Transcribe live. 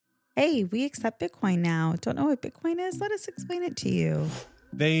Hey, we accept Bitcoin now. Don't know what Bitcoin is? Let us explain it to you.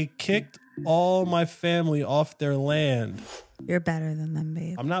 They kicked all my family off their land. You're better than them,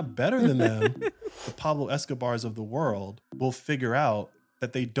 babe. I'm not better than them. The Pablo Escobars of the world will figure out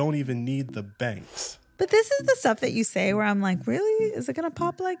that they don't even need the banks. But this is the stuff that you say where I'm like, really? Is it going to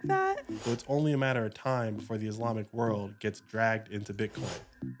pop like that? So it's only a matter of time before the Islamic world gets dragged into Bitcoin.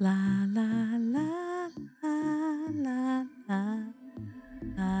 La, la, la, la, la, la.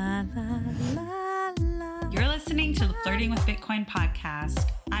 La, la, la, la. You're listening to the Flirting with Bitcoin podcast.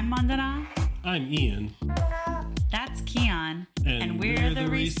 I'm Mandana. I'm Ian. That's Keon. And we're the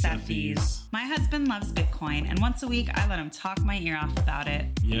Receffies. My husband loves Bitcoin, and once a week I let him talk my ear off about it.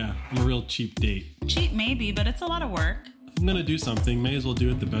 Yeah, I'm a real cheap date. Cheap maybe, but it's a lot of work. If I'm going to do something, may as well do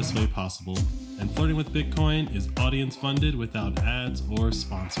it the best way possible. And Flirting with Bitcoin is audience funded without ads or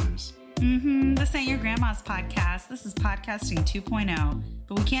sponsors. This ain't your grandma's podcast. This is podcasting 2.0.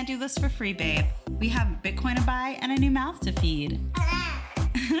 But we can't do this for free, babe. We have Bitcoin to buy and a new mouth to feed.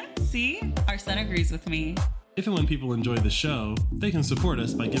 See? Our son agrees with me. If and when people enjoy the show, they can support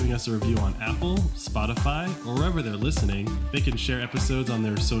us by giving us a review on Apple, Spotify, or wherever they're listening. They can share episodes on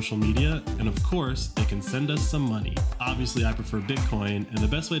their social media, and of course, they can send us some money. Obviously, I prefer Bitcoin, and the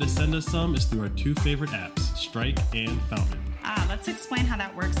best way to send us some is through our two favorite apps, Strike and Fountain. Let's explain how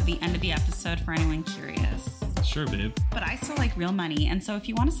that works at the end of the episode for anyone curious. Sure, babe. But I still like real money, and so if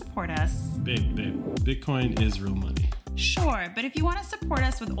you want to support us... Babe, Bitcoin is real money. Sure, but if you want to support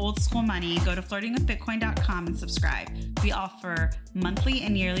us with old school money, go to flirtingwithbitcoin.com and subscribe. We offer monthly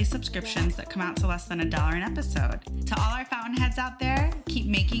and yearly subscriptions that come out to less than $1 an episode. To all our fountainheads out there, keep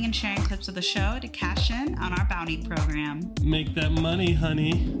making and sharing clips of the show to cash in on our bounty program. Make that money,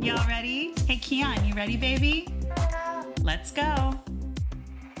 honey. Y'all ready? Hey, Keon, you ready, baby? Let's go.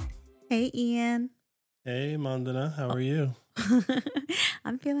 Hey, Ian. Hey, Mandana, how are you?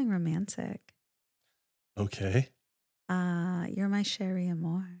 I'm feeling romantic. Okay. You're my Sherry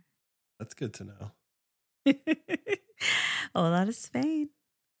Amor. That's good to know. Hola to Spain.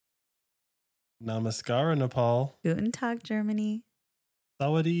 Namaskara, Nepal. Guten Tag, Germany.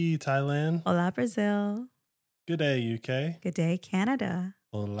 Sawadee, Thailand. Hola, Brazil. Good day, UK. Good day, Canada.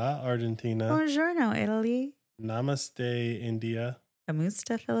 Hola, Argentina. Buongiorno, Italy. Namaste, India.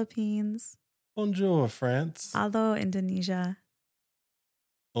 Kamusta, Philippines. Bonjour, France. Hello, Indonesia.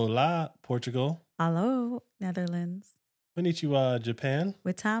 Hola, Portugal. Hello, Netherlands. Konnichiwa, Japan.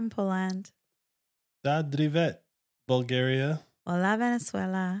 Witam, Poland. Dadrivet, Bulgaria. Hola,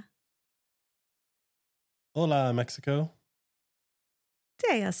 Venezuela. Hola, Mexico.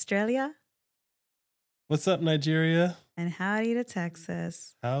 Day, Australia. What's up, Nigeria? And howdy to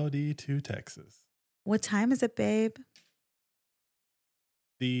Texas. Howdy to Texas. What time is it, babe?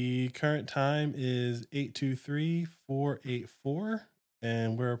 The current time is 823-484,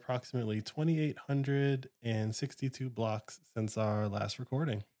 and we're approximately 2,862 blocks since our last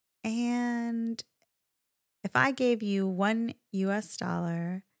recording. And if I gave you $1 US,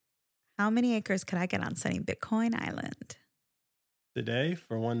 how many acres could I get on sunny Bitcoin Island? Today,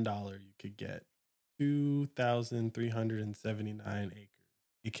 for $1, you could get 2,379 acres,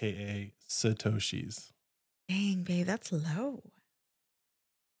 aka Satoshis. Dang, babe, that's low.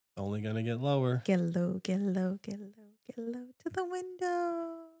 Only gonna get lower. Get low, get low, get low, get low to the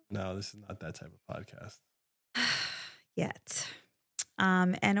window. No, this is not that type of podcast. Yet.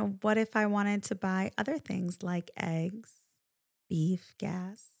 And what if I wanted to buy other things like eggs, beef,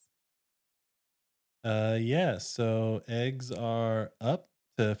 gas? Yeah, so eggs are up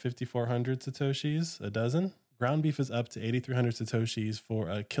to 5,400 Satoshis a dozen. Ground beef is up to 8,300 Satoshis for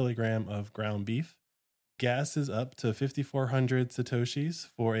a kilogram of ground beef. Gas is up to 5,400 Satoshis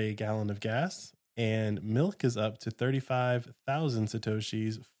for a gallon of gas. And milk is up to 35,000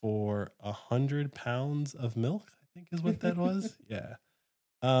 Satoshis for 100 pounds of milk, I think is what that was. Yeah.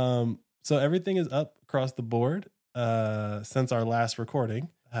 So everything is up across the board since our last recording,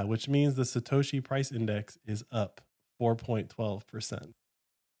 which means the Satoshi price index is up 4.12%,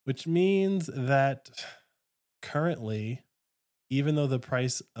 which means that currently, even though the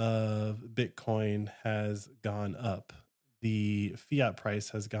price of Bitcoin has gone up, the fiat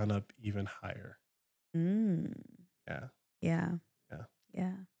price has gone up even higher. Yeah.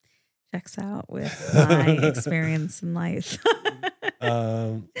 Checks out with my experience in life.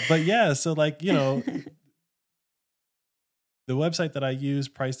 But yeah, so like, you know, the website that I use,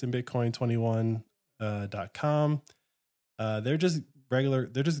 pricedinbitcoin21.com, they're just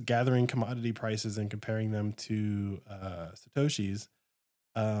gathering commodity prices and comparing them to Satoshis.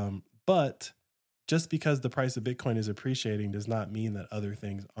 But just because the price of Bitcoin is appreciating does not mean that other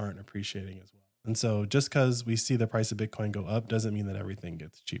things aren't appreciating as well. And so just because we see the price of Bitcoin go up doesn't mean that everything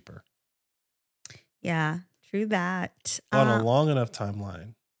gets cheaper. Yeah, true that. On a long enough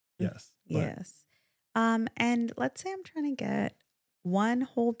timeline, yes. Yes. And let's say I'm trying to get one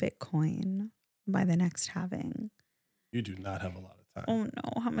whole Bitcoin by the next halving. You do not have a lot of time. Oh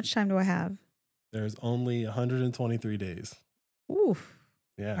no, how much time do I have? There's only 123 days. Oof.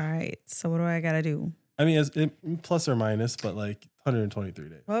 Yeah. All right. So what do I got to do? I mean, plus or minus, but like 123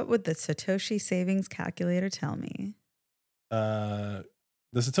 days. What would the Satoshi savings calculator tell me? The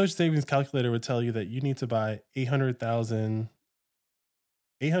Satoshi savings calculator would tell you that you need to buy 800,000.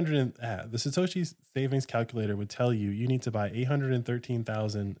 The Satoshi savings calculator would tell you need to buy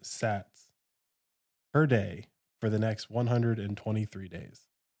 813,000 sats per day for the next 123 days.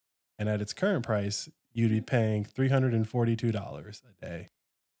 And at its current price, you'd be paying $342 a day.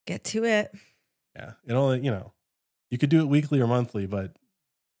 Get to it. Yeah. It only, you could do it weekly or monthly, but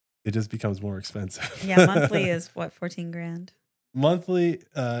it just becomes more expensive. Yeah. Monthly is what? 14 grand. Monthly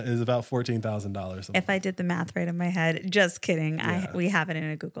is about $14,000. If I did the math right in my head, just kidding. Yeah. We have it in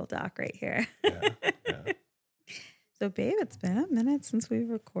a Google Doc right here. Yeah. So babe, it's been a minute since we've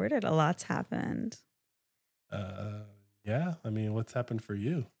recorded. A lot's happened. Yeah. I mean, what's happened for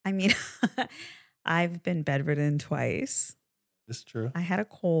you? I mean, I've been bedridden twice. It's true. I had a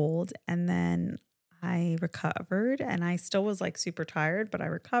cold and then I recovered and I still was like super tired, but I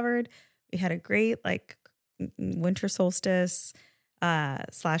recovered. We had a great like winter solstice /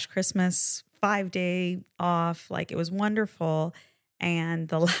 Christmas 5-day off. Like it was wonderful. And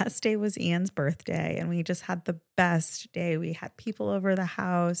the last day was Ian's birthday and we just had the best day. We had people over the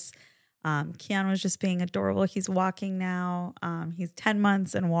house. Keanu was just being adorable. He's walking now. He's 10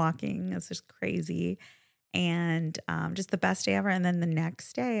 months and walking. It's just crazy. And just the best day ever. And then the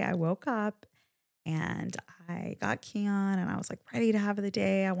next day I woke up and I got Keon and I was like ready to have the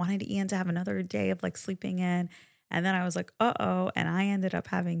day. I wanted Ian to have another day of like sleeping in. And then I was like, uh-oh. And I ended up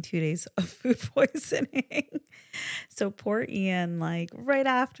having 2 days of food poisoning. So poor Ian, like right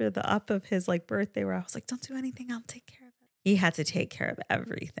after the up of his like birthday where I was like, don't do anything. I'll take care of it. He had to take care of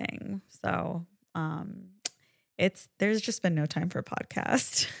everything. So there's just been no time for a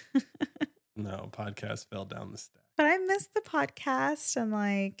podcast. No, podcast fell down the stack. But I missed the podcast and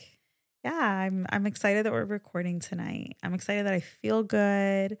like, yeah, I'm excited that we're recording tonight. I'm excited that I feel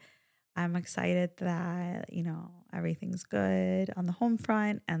good. I'm excited that, everything's good on the home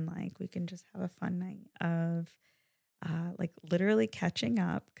front and like we can just have a fun night of like literally catching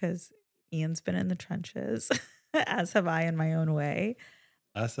up because Ian's been in the trenches, as have I in my own way.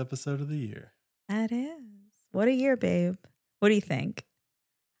 Last episode of the year. That is. What a year, babe. What do you think?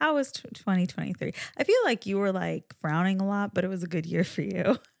 How was 2023? I feel like you were like frowning a lot, but it was a good year for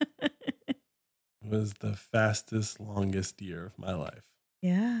you. It was the fastest, longest year of my life.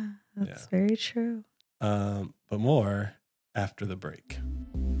 Yeah, that's very true. But more after the break.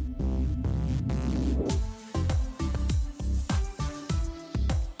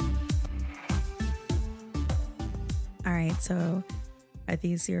 All right, so are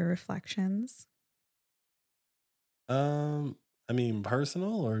these your reflections? I mean,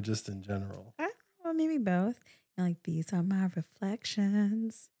 personal or just in general? Well, maybe both. Like, these are my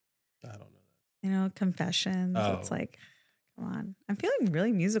reflections. I don't know that. Confessions. Oh. It's like, come on. I'm feeling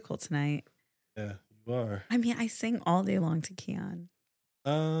really musical tonight. Yeah, you are. I mean, I sing all day long to Keon.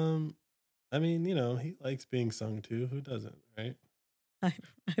 I mean, he likes being sung to. Who doesn't, right? I'm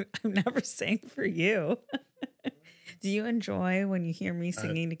never sang for you. Do you enjoy when you hear me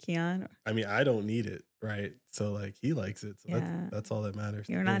singing to Keon? I mean, I don't need it, right? So like he likes it. So Yeah. that's all that matters.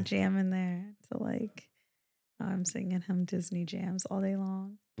 You're not jamming there to like, I'm singing him Disney jams all day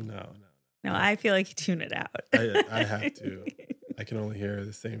long. No. No, I feel like you tune it out. I have to. I can only hear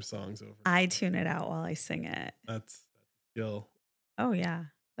the same songs over. I tune it out while I sing it. That's skill. Oh yeah,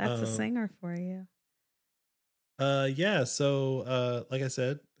 that's a singer for you. Yeah. So, like I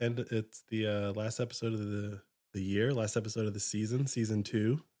said, and it's the last episode of the year, last episode of the season. Season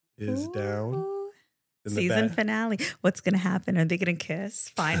 2 is down. Season finale. What's gonna happen? Are they gonna kiss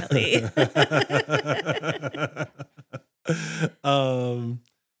finally?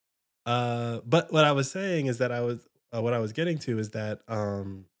 But what I was saying is that what I was getting to is that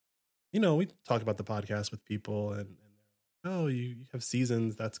we talk about the podcast with people and oh, you have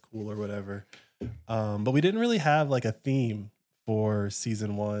seasons, that's cool or whatever. But we didn't really have like a theme for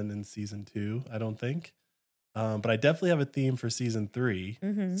season 1 and season 2, I don't think. But I definitely have a theme for season 3.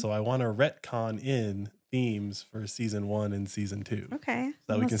 Mm-hmm. So I want to retcon in themes for season 1 and season 2. Okay.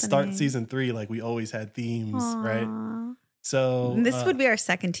 So that we can start season 3 like we always had themes, right? So this would be our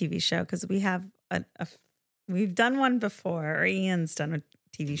second TV show because we have we've done one before, or Ian's done a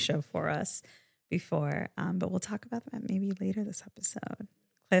TV show for us. before, but we'll talk about that maybe later this episode.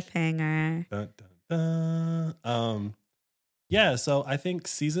 Cliffhanger. Dun, dun, dun. Yeah, so I think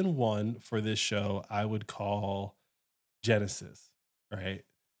season 1 for this show I would call Genesis, right?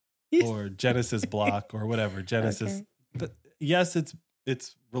 Or Genesis block or whatever. Genesis. Okay. Yes,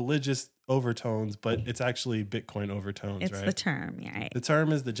 it's religious overtones, but it's actually Bitcoin overtones, it's right? It's the term, yeah. Right. The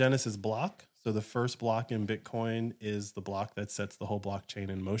term is the Genesis block. So the first block in Bitcoin is the block that sets the whole blockchain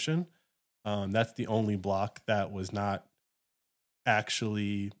in motion. That's the only block that was not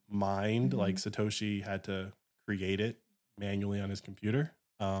actually mined. Like Satoshi had to create it manually on his computer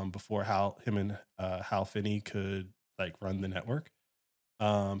before him and Hal Finney could like run the network.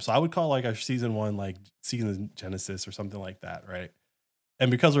 So I would call like our season 1 like season Genesis or something like that, right? And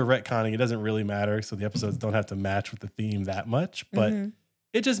because we're retconning, it doesn't really matter. So the episodes don't have to match with the theme that much, but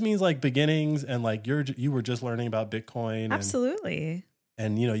it just means like beginnings and like you were just learning about Bitcoin. Absolutely.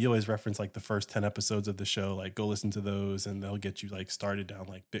 And you know, you always reference like the first 10 episodes of the show, like go listen to those and they'll get you like started down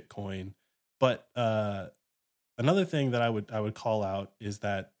like Bitcoin. But another thing that I would call out is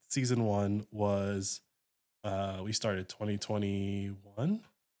that season 1 was we started 2021.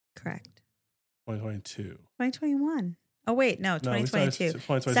 Correct. 2022. 2021. Oh wait, no, 2022.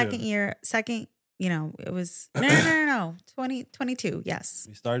 2022. Second, it was no, 2022. Yes.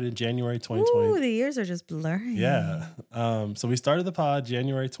 We started in January 2020. Ooh, the years are just blurring. Yeah. So we started the pod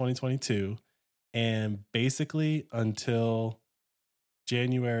January 2022, and basically until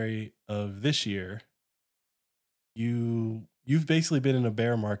January of this year, you've basically been in a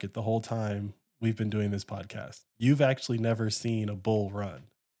bear market the whole time we've been doing this podcast. You've actually never seen a bull run.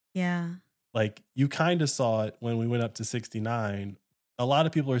 Yeah. Like you kind of saw it when we went up to 69. A lot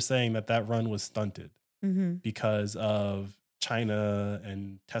of people are saying that run was stunted because of China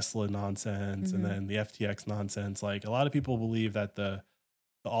and Tesla nonsense and then the FTX nonsense. Like a lot of people believe that the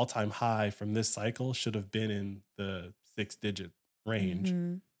all-time high from this cycle should have been in the 6-digit range.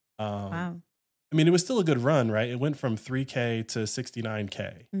 Wow. I mean, it was still a good run, right? It went from 3K to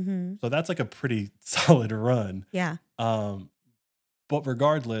 69K. So that's like a pretty solid run. Yeah. But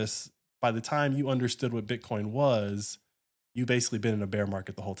regardless, by the time you understood what Bitcoin was, you basically been in a bear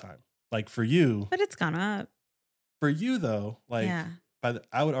market the whole time. Like for you. But it's gone up. For you though, like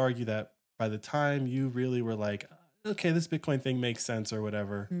I would argue that by the time you really were like, okay, this Bitcoin thing makes sense or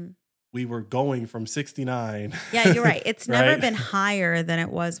whatever, we were going from 69. Yeah, you're right. It's never been higher than it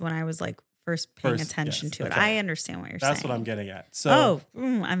was when I was like first paying attention to it. I understand what you're saying. That's what I'm getting at. So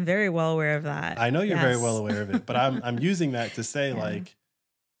I'm very well aware of that. I know you're very well aware of it, but I'm using that to say like,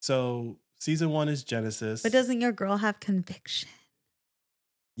 so season 1 is Genesis. But doesn't your girl have conviction?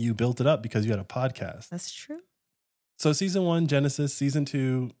 You built it up because you had a podcast. That's true. So season 1, Genesis. Season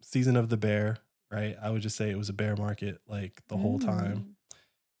 2, Season of the Bear, right? I would just say it was a bear market like the whole time.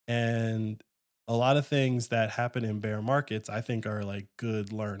 And a lot of things that happen in bear markets, I think are like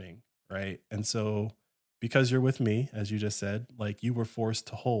good learning, right? And so because you're with me, as you just said, like you were forced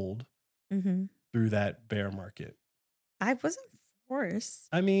to hold through that bear market. I wasn't forced.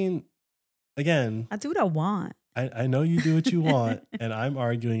 I mean, again, I do what I want. I know you do what you want, and I'm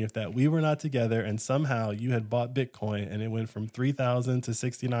arguing if that we were not together and somehow you had bought Bitcoin and it went from 3,000 to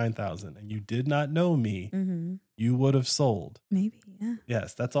 69,000 and you did not know me, you would have sold. Maybe, yeah.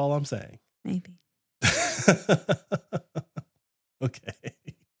 Yes, that's all I'm saying. Maybe. Okay.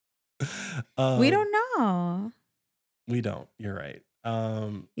 We don't know. We don't. You're right.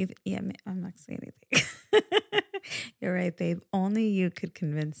 I'm not saying anything. You're right, babe. Only you could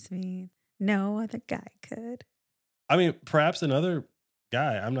convince me. No other guy could. I mean, perhaps another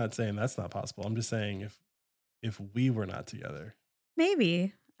guy. I'm not saying that's not possible. I'm just saying if we were not together.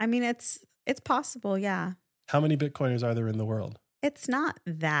 Maybe. I mean, it's possible, yeah. How many Bitcoiners are there in the world? It's not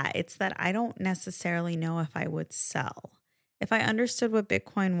that. It's that I don't necessarily know if I would sell. If I understood what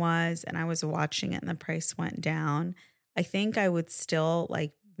Bitcoin was and I was watching it and the price went down, I think I would still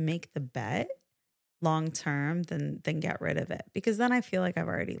like make the bet long term than get rid of it, because then I feel like I've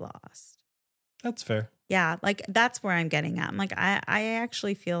already lost. That's fair. Yeah, like that's where I'm getting at. I'm like, I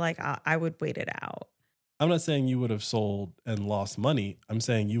actually feel like I would wait it out. I'm not saying you would have sold and lost money. I'm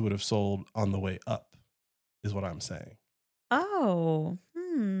saying you would have sold on the way up is what I'm saying. Oh,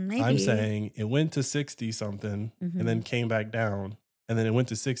 maybe. I'm saying it went to 60 something and then came back down and then it went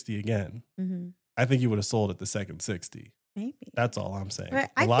to 60 again. I think you would have sold at the second 60. Maybe. That's all I'm saying. Right.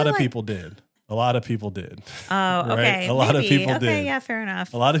 A lot of people did. A lot of people did. Oh, right? okay. A lot maybe. of people did. Okay, yeah, fair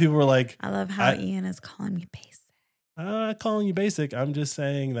enough. A lot of people were like, I love how Ian is calling me basic. I'm not calling you basic. I'm just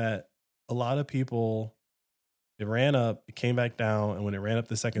saying that a lot of people, it ran up, it came back down. And when it ran up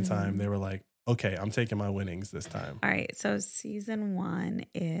the second time, they were like, okay, I'm taking my winnings this time. All right. So season 1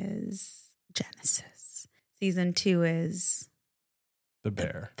 is Genesis. Season 2 is The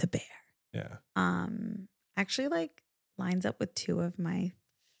Bear. The Bear. Yeah. Actually, like lines up with 2 of my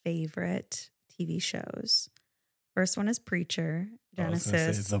favorite TV shows. First one is Preacher, Genesis. I was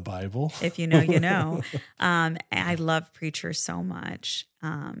gonna say the Bible. If you know, you know. I love Preacher so much.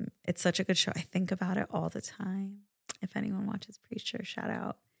 It's such a good show. I think about it all the time. If anyone watches Preacher, shout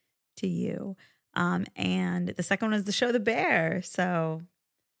out to you. And the second one is the show The Bear. So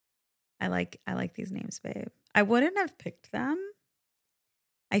I like these names, babe. I wouldn't have picked them.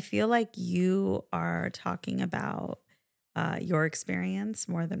 I feel like you are talking about your experience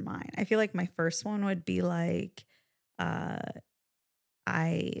more than mine. I feel like my first one would be like,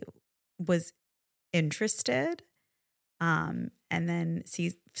 I was interested. And then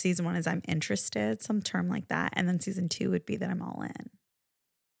season 1 is I'm interested, some term like that. And then season 2 would be that I'm all in.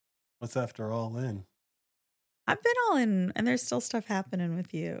 What's after all in? I've been all in, and there's still stuff happening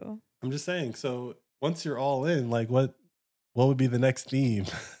with you. I'm just saying. So once you're all in, like what would be the next theme?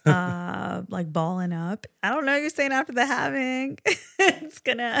 Like balling up. I don't know. You're saying after the halving, it's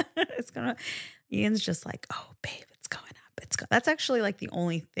gonna. Ian's just like, oh, babe, it's going up. That's actually like the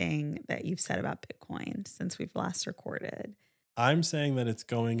only thing that you've said about Bitcoin since we've last recorded. I'm saying that it's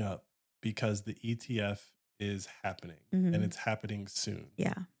going up because the ETF is happening and it's happening soon.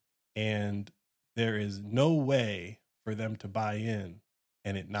 Yeah. And there is no way for them to buy in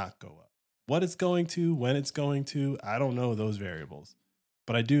and it not go up. What it's going to, when it's going to, I don't know those variables.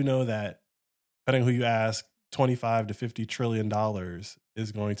 But I do know that, depending on who you ask, $25 to $50 trillion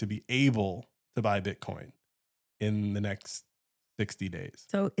is going to be able to buy Bitcoin in the next 60 days.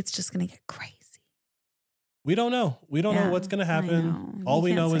 So it's just going to get crazy. We don't know. We don't know what's going to happen. All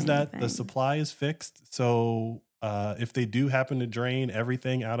we know is that the supply is fixed. So if they do happen to drain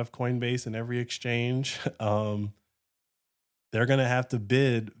everything out of Coinbase and every exchange, they're going to have to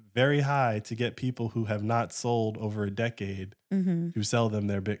bid very high to get people who have not sold over a decade to sell them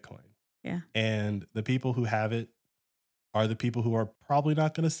their Bitcoin. Yeah. And the people who have it are the people who are probably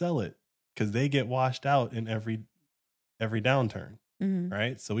not going to sell it because they get washed out in every downturn.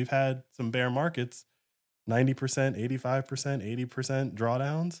 Right. So we've had some bear markets, 90%, 85%, 80%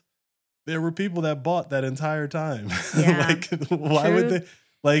 drawdowns. There were people that bought that entire time. Yeah. Like, why would they?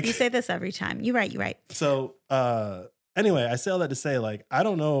 Like, you say this every time. You're right. So, anyway, I say all that to say, like, I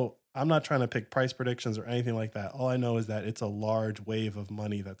don't know. I'm not trying to pick price predictions or anything like that. All I know is that it's a large wave of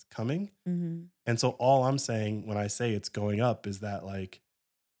money that's coming. And so all I'm saying when I say it's going up is that, like,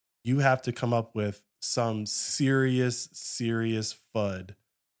 you have to come up with some serious FUD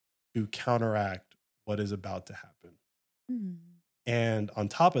to counteract what is about to happen. And on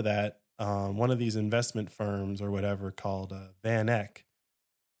top of that, one of these investment firms or whatever called Van Eck,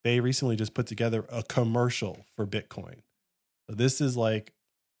 they recently just put together a commercial for Bitcoin. So this is like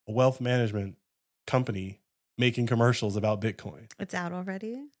a wealth management company making commercials about Bitcoin. It's out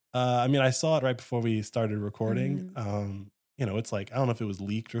already? I mean, I saw it right before we started recording. You know, it's like, I don't know if it was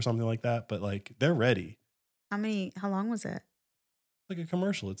leaked or something like that, but like they're ready. How long was it? Like a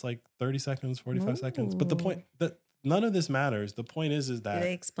commercial. It's like 30 seconds, 45 seconds. But the point that none of this matters. The point is that. Do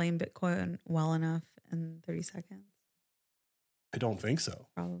they explain Bitcoin well enough in 30 seconds? I don't think so.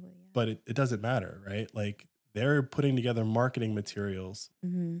 Probably. Yeah. But it doesn't matter, right? Like they're putting together marketing materials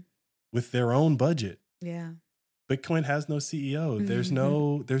with their own budget. Yeah. Bitcoin has no CEO. There's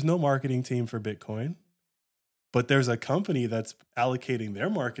no marketing team for Bitcoin. But there's a company that's allocating their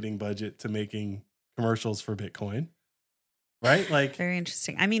marketing budget to making commercials for Bitcoin. Right? Like very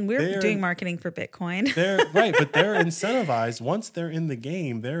interesting. I mean, we're doing marketing for Bitcoin. They're right, but they're incentivized. Once they're in the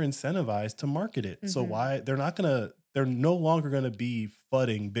game, they're incentivized to market it. So why they're no longer going to be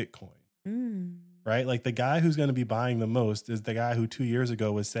fudding Bitcoin. Right? Like the guy who's going to be buying the most is the guy who 2 years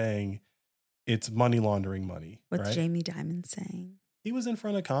ago was saying it's money laundering money. What's right? Jamie Dimon saying? He was in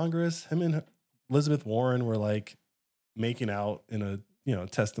front of Congress. Him and Elizabeth Warren were like making out in a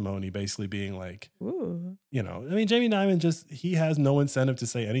testimony, basically being like, ooh. I mean, Jamie Dimon he has no incentive to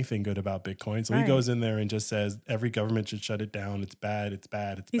say anything good about Bitcoin. So he goes in there and just says every government should shut it down. It's bad. It's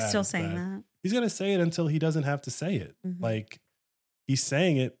bad. It's bad. He's still saying that. He's going to say it until he doesn't have to say it. Like he's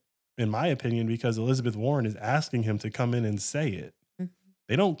saying it, in my opinion, because Elizabeth Warren is asking him to come in and say it.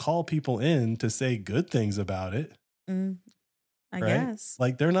 They don't call people in to say good things about it. I guess.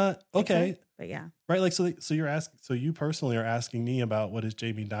 Like they're not okay. But yeah. Right. Like, so you personally are asking me about what does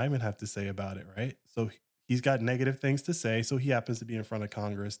Jamie Dimon have to say about it. Right. So he's got negative things to say. So he happens to be in front of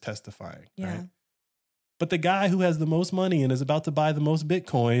Congress testifying. Yeah. Right? But the guy who has the most money and is about to buy the most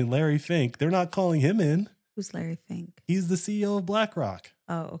Bitcoin, Larry Fink, they're not calling him in. Who's Larry Fink? He's the CEO of BlackRock.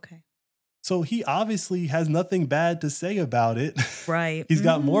 Oh, okay. So he obviously has nothing bad to say about it. Right. He's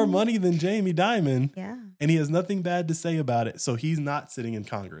got more money than Jamie Dimon. Yeah. And he has nothing bad to say about it. So he's not sitting in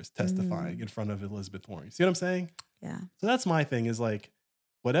Congress testifying in front of Elizabeth Warren. See what I'm saying? Yeah. So that's my thing is like,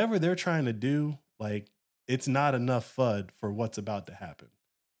 whatever they're trying to do, like, it's not enough FUD for what's about to happen.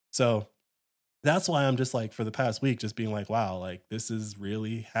 So that's why I'm just like, for the past week, just being like, wow, like, this is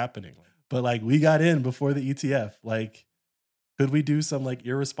really happening. But like, we got in before the ETF. Like, could we do some like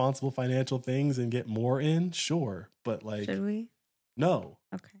irresponsible financial things and get more in? Sure. But like, should we? No.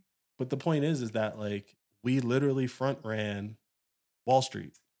 Okay. But the point is that like, we literally front ran Wall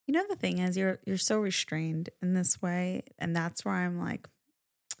Street. You know, the thing is, you're so restrained in this way. And that's where I'm like,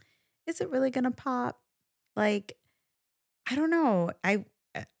 is it really going to pop? Like, I don't know.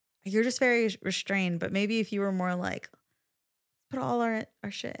 You're just very restrained, but maybe if you were more like, put all our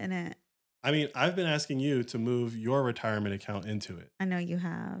shit in it. I mean, I've been asking you to move your retirement account into it. I know you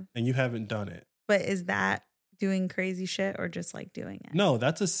have. And you haven't done it. But is that doing crazy shit or just like doing it? No,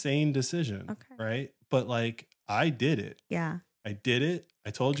 that's a sane decision. Okay. Right? But like, I did it. Yeah. I did it.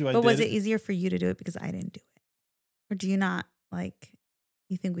 I told you I did it. But was it easier for you to do it because I didn't do it? Or do you not like,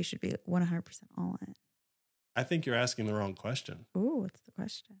 you think we should be 100% all in? I think you're asking the wrong question. Ooh, what's the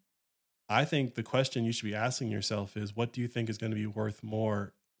question? I think the question you should be asking yourself is, what do you think is going to be worth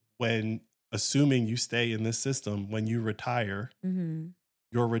more when, assuming you stay in this system, when you retire,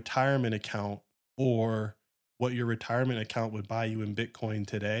 your retirement account or what your retirement account would buy you in Bitcoin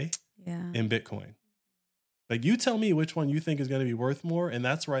today in Bitcoin? Like, you tell me which one you think is going to be worth more, and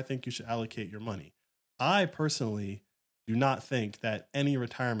that's where I think you should allocate your money. I personally do not think that any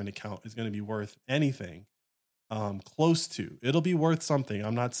retirement account is going to be worth anything close to. It'll be worth something.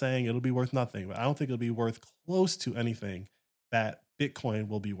 I'm not saying it'll be worth nothing, but I don't think it'll be worth close to anything that Bitcoin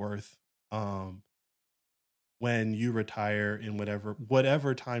will be worth when you retire in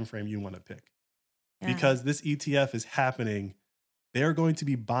whatever time frame you want to pick. Yeah. Because this ETF is happening. They're going to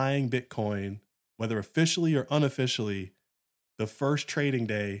be buying Bitcoin, whether officially or unofficially, the first trading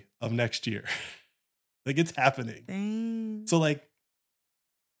day of next year. Like, it's happening. Dang. So like,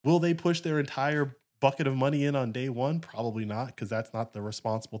 will they push their entire bucket of money in on day one? Probably not, because that's not the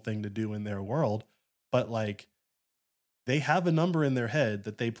responsible thing to do in their world. But like, they have a number in their head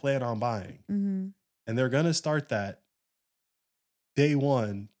that they plan on buying. And they're going to start that day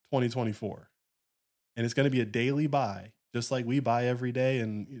 1, 2024. And it's going to be a daily buy, just like we buy every day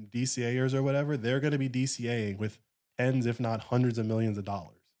in DCAers or whatever. They're going to be DCAing with tens, if not hundreds of millions of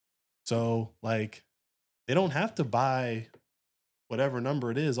dollars. So like, they don't have to buy whatever number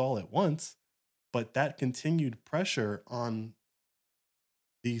it is all at once. But that continued pressure on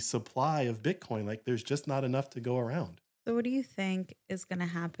the supply of Bitcoin, like, there's just not enough to go around. So what do you think is going to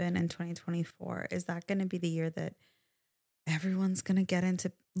happen in 2024? Is that going to be the year that everyone's going to get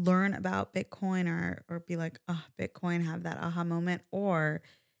into learn about Bitcoin or be like, oh, Bitcoin, have that aha moment? Or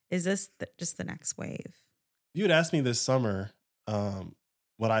is this just the next wave? You had asked me this summer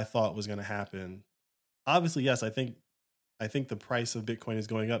what I thought was going to happen. Obviously, yes, I think the price of Bitcoin is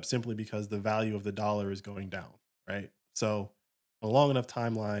going up simply because the value of the dollar is going down, right? So a long enough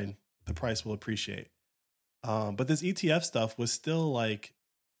timeline, the price will appreciate. But this ETF stuff was still like,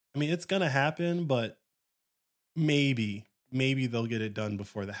 I mean, it's going to happen, but maybe they'll get it done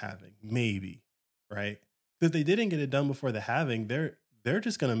before the halving. Maybe, right? If they didn't get it done before the halving, they're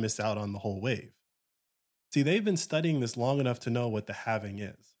just going to miss out on the whole wave. See, they've been studying this long enough to know what the halving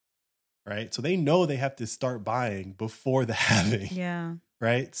is. Right. So they know they have to start buying before the halving. Yeah.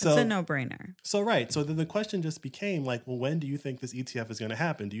 Right. So it's a no-brainer. So, right. So then the question just became like, well, when do you think this ETF is going to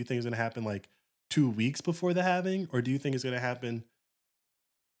happen? Do you think it's going to happen like 2 weeks before the halving? Or do you think it's going to happen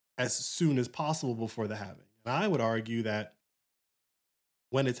as soon as possible before the halving? And I would argue that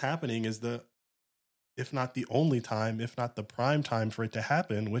when it's happening is if not the only time, if not the prime time for it to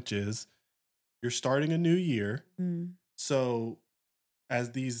happen, which is you're starting a new year. So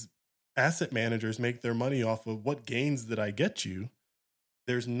as these asset managers make their money off of what gains did I get you,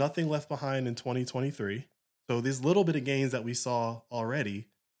 there's nothing left behind in 2023. So these little bit of gains that we saw already,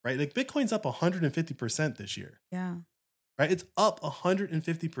 right? Like, Bitcoin's up 150% this year. Yeah. Right? It's up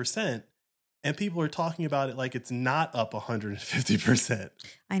 150%. And people are talking about it like it's not up 150%.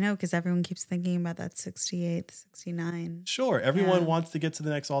 I know, because everyone keeps thinking about that 68, 69. Sure. Everyone wants to get to the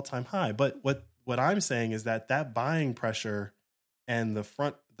next all-time high. But what I'm saying is that buying pressure and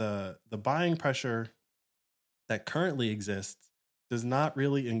the buying pressure that currently exists does not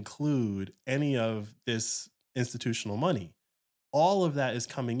really include any of this institutional money. All of that is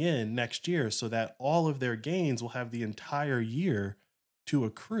coming in next year so that all of their gains will have the entire year to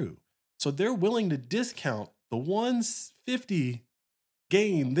accrue. So they're willing to discount the 150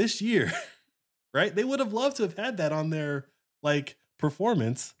 gain this year, right? They would have loved to have had that on their like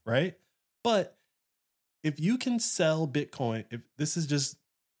performance, right? But if you can sell Bitcoin, if this is just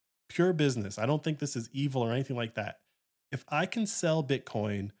pure business, I don't think this is evil or anything like that. If I can sell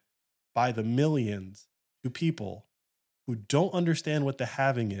Bitcoin by the millions to people who don't understand what the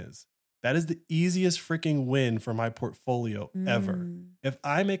halving is, that is the easiest freaking win for my portfolio ever. If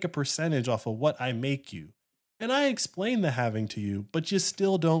I make a percentage off of what I make you, and I explain the halving to you, but you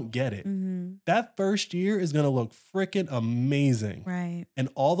still don't get it, that first year is going to look freaking amazing. Right. And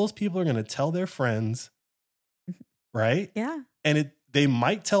all those people are going to tell their friends, right? Yeah. And they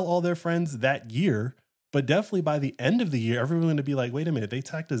might tell all their friends that year, but definitely by the end of the year, everyone's going to be like, wait a minute, they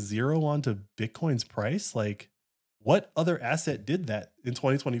tacked a zero onto Bitcoin's price? Like, what other asset did that in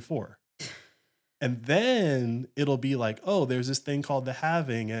 2024? And then it'll be like, oh, there's this thing called the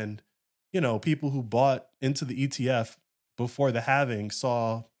halving. And, you know, people who bought into the ETF before the halving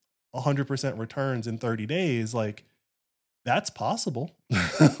saw 100% returns in 30 days. Like, that's possible.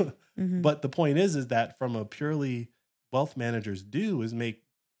 But the point is that from a purely wealth managers do is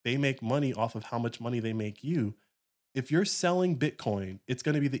they make money off of how much money they make you. If you're selling Bitcoin, it's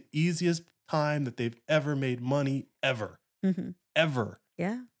going to be the easiest time that they've ever made money ever. Ever.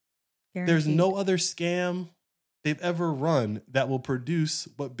 Yeah. Guaranteed. There's no other scam they've ever run that will produce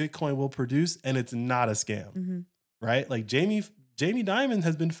what Bitcoin will produce, and it's not a scam, right? Like Jamie Dimon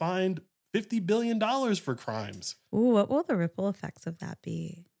has been fined $50 billion for crimes. Ooh, what will the ripple effects of that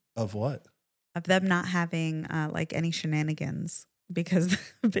be? Of what? Of them not having like any shenanigans because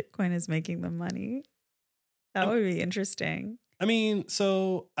Bitcoin is making them money. That would be interesting. I mean,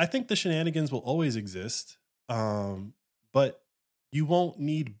 so I think the shenanigans will always exist, but you won't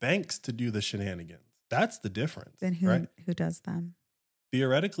need banks to do the shenanigans. That's the difference. Then who does them?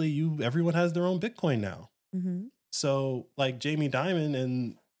 Theoretically, everyone has their own Bitcoin now. So like Jamie Dimon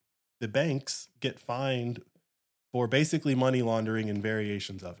and the banks get fined for basically money laundering and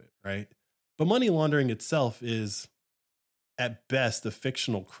variations of it, right? But money laundering itself is at best a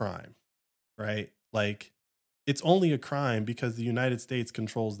fictional crime, right? Like it's only a crime because the United States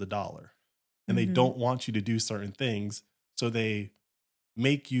controls the dollar and they don't want you to do certain things. So they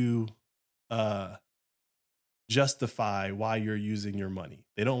make you justify why you're using your money.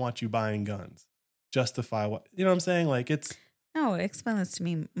 They don't want you buying guns. Justify what, you know what I'm saying? Like it's... No, explain this to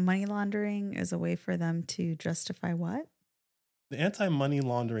me. Money laundering is a way for them to justify what? The anti-money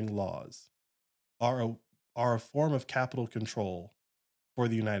laundering laws are a form of capital control for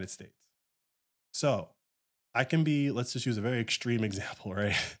the United States. So I can be, let's just use a very extreme example,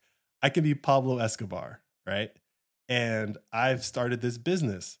 right? I can be Pablo Escobar, right? And I've started this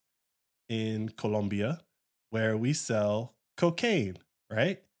business in Colombia where we sell cocaine,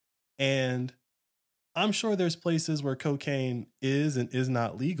 right? And I'm sure there's places where cocaine is and is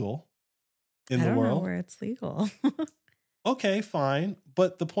not legal in the world. I don't know where it's legal. Okay, fine.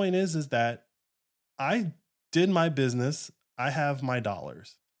 But the point is that I did my business. I have my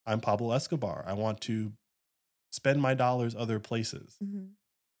dollars. I'm Pablo Escobar. I want to spend my dollars other places.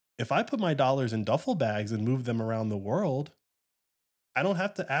 If I put my dollars in duffel bags and move them around the world, I don't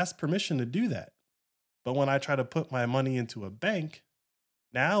have to ask permission to do that. But when I try to put my money into a bank,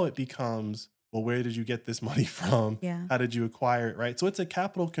 now it becomes, well, where did you get this money from? Yeah. How did you acquire it, right? So it's a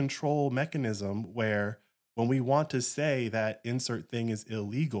capital control mechanism where when we want to say that insert thing is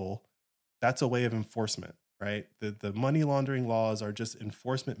illegal, that's a way of enforcement, right? The money laundering laws are just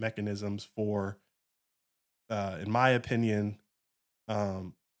enforcement mechanisms for, in my opinion,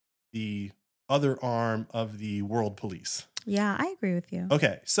 the other arm of the world police. Yeah, I agree with you.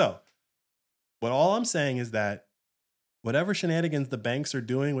 Okay, so all I'm saying is that whatever shenanigans the banks are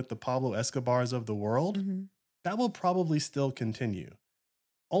doing with the Pablo Escobars of the world, that will probably still continue.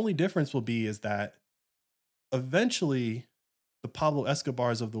 Only difference will be is that eventually the Pablo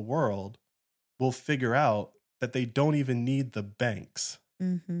Escobars of the world will figure out that they don't even need the banks.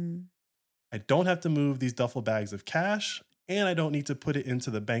 I don't have to move these duffel bags of cash, and I don't need to put it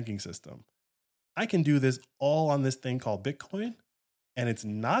into the banking system. I can do this all on this thing called Bitcoin, and it's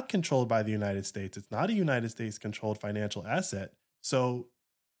not controlled by the United States. It's not a United States controlled financial asset. So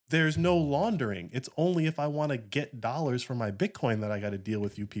there's no laundering. It's only if I want to get dollars from my Bitcoin that I got to deal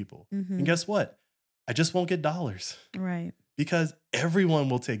with you people. And guess what? I just won't get dollars. Right. Because everyone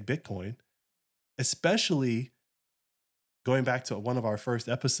will take Bitcoin, especially going back to one of our first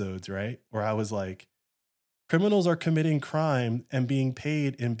episodes, right? Where I was like, criminals are committing crime and being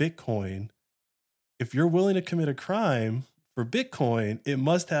paid in Bitcoin. If you're willing to commit a crime for Bitcoin, it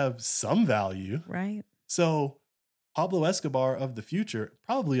must have some value. Right. So Pablo Escobar of the future,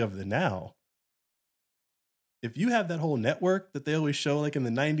 probably of the now, if you have that whole network that they always show like in the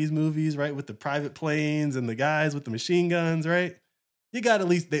 90s movies, right? With the private planes and the guys with the machine guns, right? You got at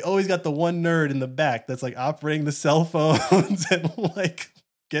least, they always got the one nerd in the back that's like operating the cell phones and like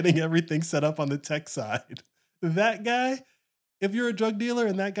getting everything set up on the tech side. That guy, if you're a drug dealer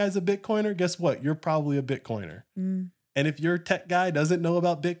and that guy's a Bitcoiner, guess what? You're probably a Bitcoiner. And if your tech guy doesn't know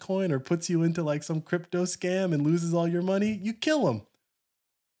about Bitcoin or puts you into like some crypto scam and loses all your money, you kill him.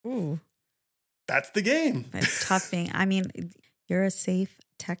 Ooh. That's the game. It's tough being, I mean, you're a safe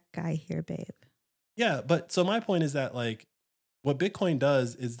tech guy here, babe. Yeah, but so my point is that like what Bitcoin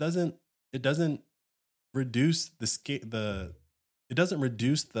does is it doesn't reduce the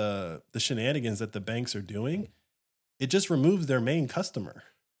shenanigans that the banks are doing. It just removes their main customer.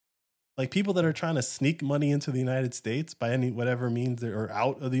 Like people that are trying to sneak money into the United States by any whatever means or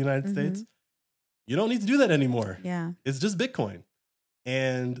out of the United States, you don't need to do that anymore. Yeah. It's just Bitcoin.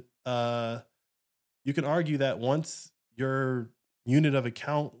 And you can argue that once your unit of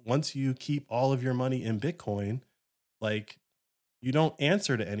account, once you keep all of your money in Bitcoin, like you don't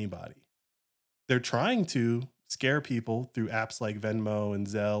answer to anybody. They're trying to scare people through apps like Venmo and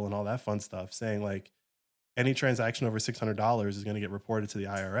Zelle and all that fun stuff, saying like any transaction over $600 is going to get reported to the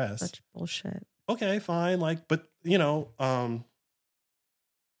IRS. Such bullshit. Okay, fine. Like, but you know,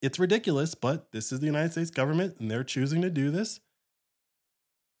 it's ridiculous, but this is the United States government and they're choosing to do this.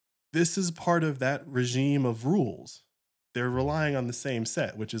 This is part of that regime of rules. They're relying on the same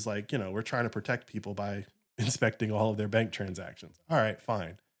set, which is like, you know, we're trying to protect people by inspecting all of their bank transactions. All right,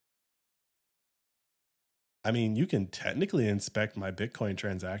 fine. I mean, you can technically inspect my Bitcoin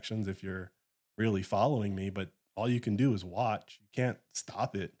transactions if you're really following me, but all you can do is watch. You can't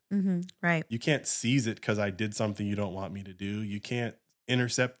stop it. Right. You can't seize it because I did something you don't want me to do. You can't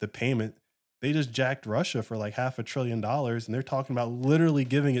intercept the payment. They just jacked Russia for like $500 billion and they're talking about literally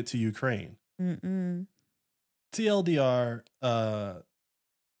giving it to Ukraine. TLDR, the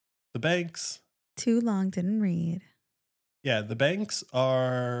banks. Too long, didn't read. Yeah, the banks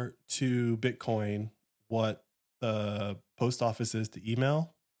are to Bitcoin what the post office is to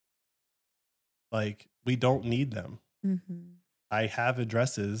email. Like, we don't need them. I have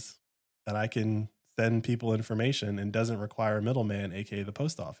addresses that I can send people information and doesn't require a middleman, aka the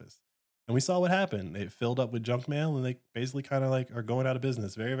post office. And we saw what happened. It filled up with junk mail and they basically kind of like are going out of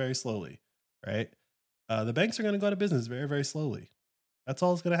business very, very slowly, right? The banks are going to go out of business very, very slowly. That's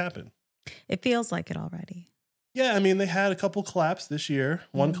all that's going to happen. It feels like it already. Yeah, I mean, they had a couple collapse this year.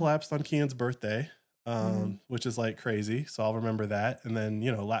 One collapsed on Kian's birthday, which is like crazy. So I'll remember that. And then,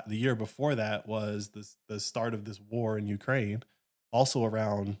 you know, the year before that was the start of this war in Ukraine, also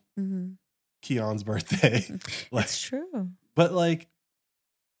around Kian's birthday. Like, That's true. But like,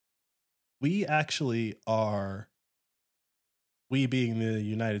 we actually are, we being the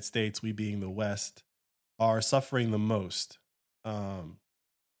United States, we being the West, are suffering the most from,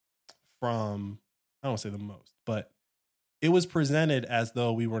 I don't want to say the most, but it was presented as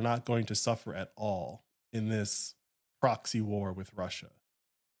though we were not going to suffer at all in this proxy war with Russia.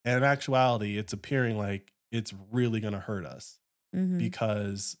 And in actuality, it's appearing like it's really going to hurt us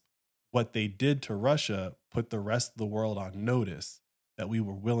because what they did to Russia put the rest of the world on notice that we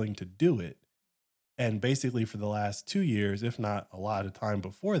were willing to do it. And basically for the last 2 years, if not a lot of time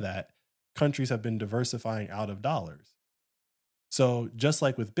before that, countries have been diversifying out of dollars. So just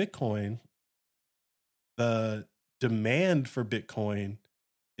like with Bitcoin, the demand for Bitcoin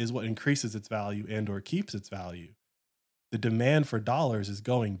is what increases its value and or keeps its value. The demand for dollars is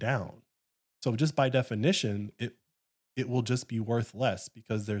going down. So just by definition, it will just be worth less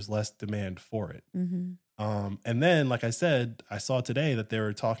because there's less demand for it. And then, like I said, I saw today that they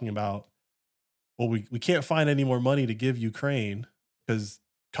were talking about, well, we can't find any more money to give Ukraine because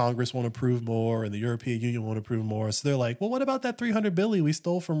Congress won't approve more and the European Union won't approve more. So they're like, well, what about that $300 billion we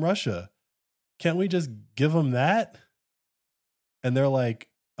stole from Russia? Can't we just give them that? And they're like,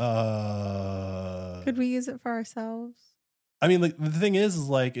 could we use it for ourselves? I mean, like, the thing is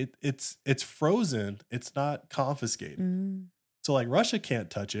like it's frozen. It's not confiscated. So like Russia can't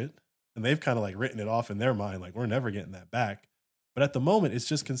touch it. And they've kind of like written it off in their mind. Like, we're never getting that back. But at the moment, it's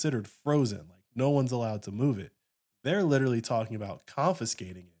just considered frozen. Like, no one's allowed to move it. They're literally talking about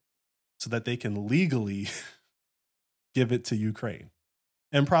confiscating it so that they can legally give it to Ukraine.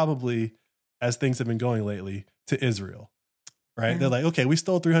 And probably, as things have been going lately, to Israel. Right? Yeah. They're like, okay, we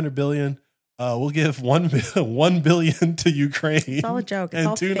stole $300 billion. We'll give $1 billion to Ukraine. It's all a joke. It's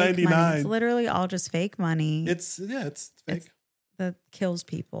all fake money. It's literally all just fake money. It's fake. That kills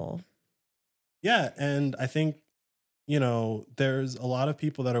people. Yeah, and I think, you know, there's a lot of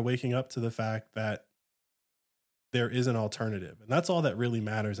people that are waking up to the fact that there is an alternative. And that's all that really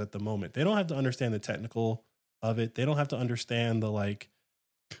matters at the moment. They don't have to understand the technical of it. They don't have to understand the like.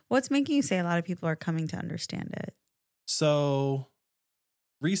 What's making you say a lot of people are coming to understand it? So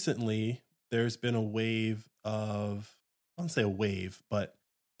recently, there's been a wave of, I don't say a wave, but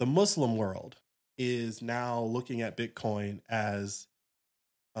the Muslim world is now looking at Bitcoin as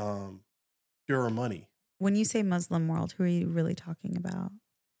pure money. When you say Muslim world, who are you really talking about?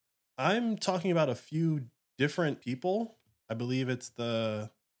 I'm talking about a few different people. I believe it's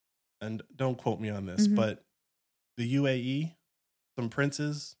and don't quote me on this, but the UAE, some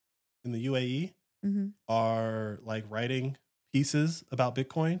princes in the UAE are like writing pieces about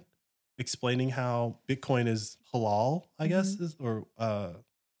Bitcoin, explaining how Bitcoin is halal, I guess, but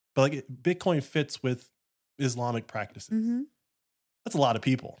like Bitcoin fits with Islamic practices. That's a lot of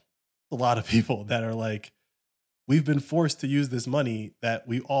people. A lot of people that are like, we've been forced to use this money that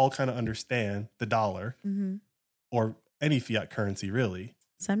we all kind of understand, the dollar or any fiat currency, really.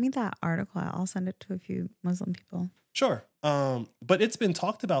 Send me that article. I'll send it to a few Muslim people. Sure. But it's been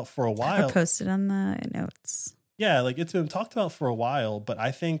talked about for a while. Or posted on the notes. Yeah, like it's been talked about for a while, but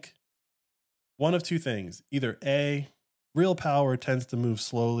I think one of two things. Either A, real power tends to move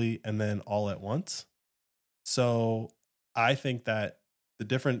slowly and then all at once. So I think that the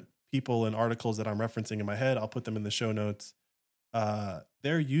different people and articles that I'm referencing in my head, I'll put them in the show notes.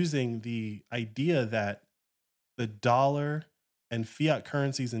 They're using the idea that the dollar and fiat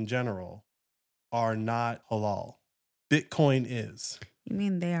currencies in general are not halal. Bitcoin is. You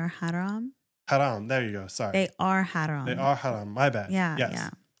mean they are haram? Haram. There you go. Sorry. They are haram. They are haram. My bad. Yeah. Yes. Yeah.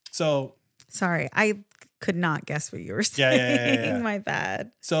 So. Sorry. I could not guess what you were saying. Yeah. My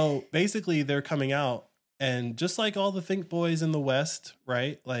bad. So basically they're coming out and just like all the think boys in the West,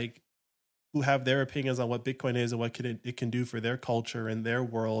 right? Like who have their opinions on what Bitcoin is and what it can do for their culture and their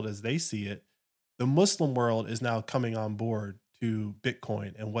world as they see it. The Muslim world is now coming on board to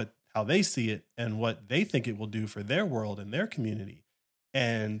Bitcoin and how they see it and what they think it will do for their world and their community.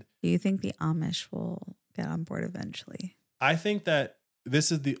 And do you think the Amish will get on board eventually? I think that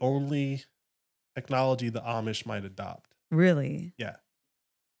this is the only technology the Amish might adopt. Really? Yeah.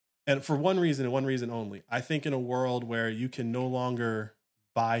 And for one reason and one reason only. I think in a world where you can no longer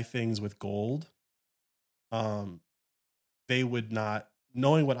buy things with gold, they would not,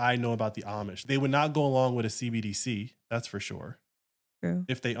 knowing what I know about the Amish, they would not go along with a CBDC. That's for sure. True.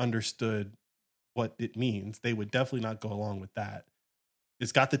 If they understood what it means, they would definitely not go along with that.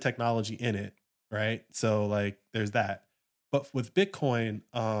 It's got the technology in it, right? So like there's that. But with Bitcoin,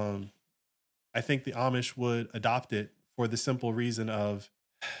 I think the Amish would adopt it for the simple reason of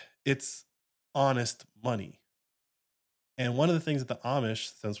it's honest money. And one of the things that the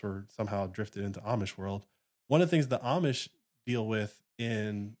Amish, since we're somehow drifted into Amish world, one of the things the Amish deal with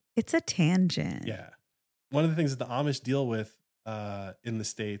it's a tangent. Yeah. One of the things that the Amish deal with in the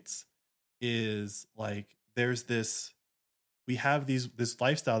States is like there's we have this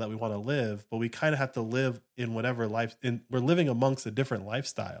lifestyle that we want to live, but we kind of have to live in whatever we're living amongst a different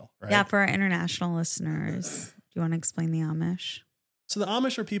lifestyle, right? Yeah, for our international listeners, do you want to explain the Amish? So the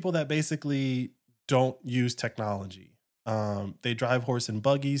Amish are people that basically don't use technology. They drive horse and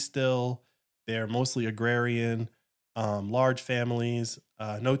buggies still. They're mostly agrarian, large families,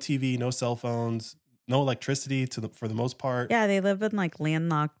 no TV, no cell phones, no electricity for the most part. Yeah, they live in like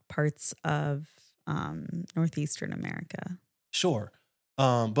landlocked parts of northeastern America. Sure.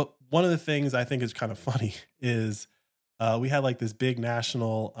 But one of the things I think is kind of funny is we had like this big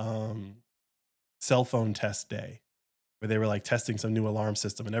national cell phone test day where they were like testing some new alarm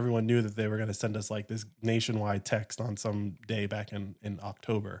system and everyone knew that they were going to send us like this nationwide text on some day back in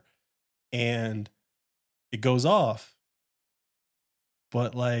October. And it goes off.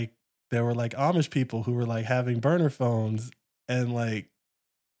 But like there were like Amish people who were like having burner phones and like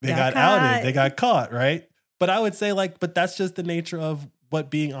they got outed. They got caught, right? But I would say but that's just the nature of what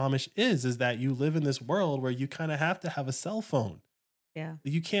being Amish is that you live in this world where you kind of have to have a cell phone. Yeah.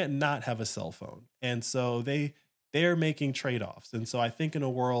 You can't not have a cell phone. And so they're making trade-offs. And so I think in a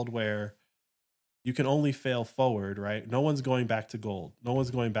world where you can only fail forward, right? No one's going back to gold. No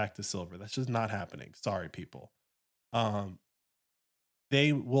one's going back to silver. That's just not happening. Sorry, people.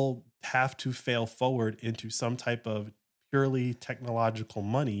 They will have to fail forward into some type of purely technological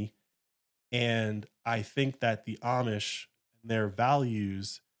money. And I think that the Amish and their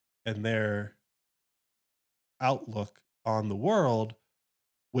values and their outlook on the world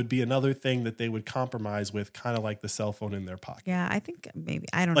would be another thing that they would compromise with, kind of like the cell phone in their pocket. Yeah, I think maybe,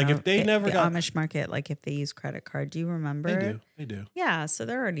 I don't know. Like if they never the got Amish market, like if they use credit card, do you remember? They do. Yeah, so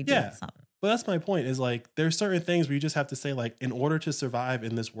they're already doing something. But that's my point is like, there's certain things where you just have to say like, in order to survive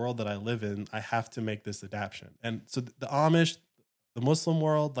in this world that I live in, I have to make this adaptation. And so the Amish, the Muslim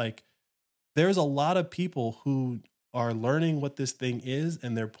world, like there's a lot of people who are learning what this thing is,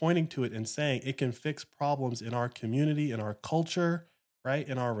 and they're pointing to it and saying it can fix problems in our community, in our culture, right?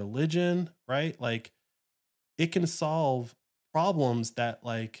 In our religion, right? Like it can solve problems that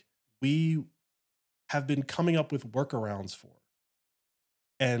like we have been coming up with workarounds for.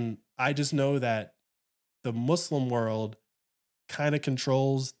 And I just know that the Muslim world kind of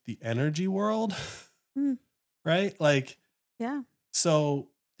controls the energy world, right? Like, yeah. So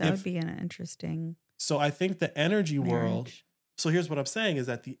that would be an interesting. So I think the energy marriage. world. So here's what I'm saying is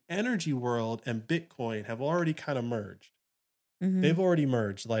that the energy world and Bitcoin have already kind of merged. Mm-hmm. They've already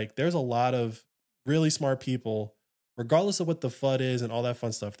merged. Like there's a lot of really smart people, regardless of what the FUD is and all that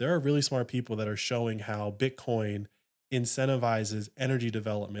fun stuff. There are really smart people that are showing how Bitcoin incentivizes energy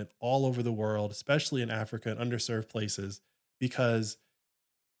development all over the world, especially in Africa and underserved places, because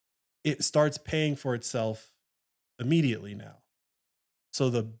it starts paying for itself immediately now. So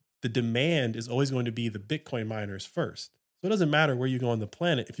the demand is always going to be the Bitcoin miners first. So it doesn't matter where you go on the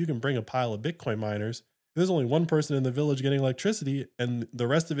planet. If you can bring a pile of Bitcoin miners, there's only one person in the village getting electricity and the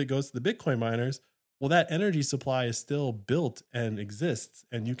rest of it goes to the Bitcoin miners. Well, that energy supply is still built and exists,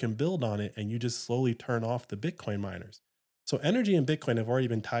 and you can build on it, and you just slowly turn off the Bitcoin miners. So energy and Bitcoin have already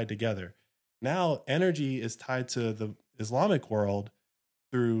been tied together. Now energy is tied to the Islamic world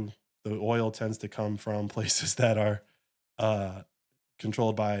through the oil tends to come from places that are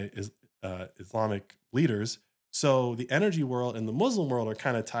controlled by Islamic leaders. So the energy world and the Muslim world are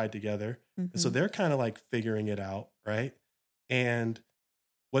kind of tied together. Mm-hmm. So they're kind of like figuring it out, right? And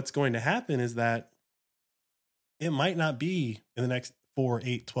what's going to happen is that it might not be in the next 4,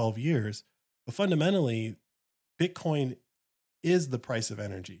 8, 12 years, but fundamentally, Bitcoin is the price of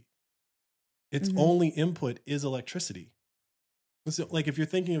energy. Its only input is electricity. So like if you're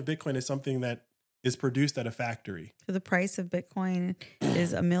thinking of Bitcoin as something that is produced at a factory. So the price of Bitcoin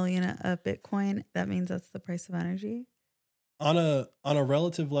is $1 million a Bitcoin. That means that's the price of energy. On a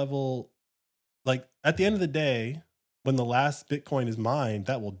relative level, like at the end of the day, when the last Bitcoin is mined,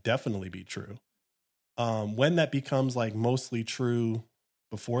 that will definitely be true. When that becomes like mostly true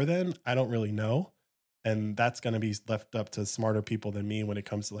before then, I don't really know. And that's going to be left up to smarter people than me when it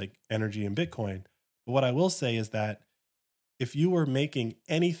comes to like energy and Bitcoin. But what I will say is that if you were making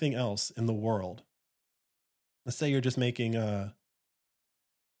anything else in the world, let's say you're just making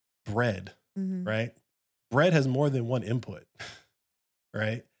bread, right? Bread has more than one input,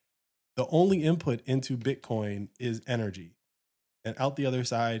 right? The only input into Bitcoin is energy. And out the other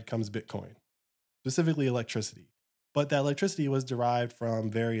side comes Bitcoin, specifically electricity. But that electricity was derived from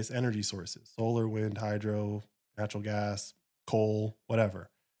various energy sources: solar, wind, hydro, natural gas, coal, whatever.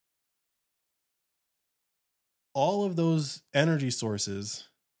 All of those energy sources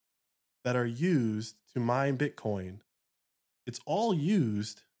that are used to mine Bitcoin, it's all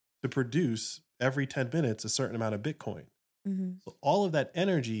used to produce every 10 minutes a certain amount of Bitcoin. So all of that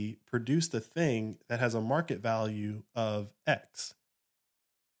energy produced a thing that has a market value of X.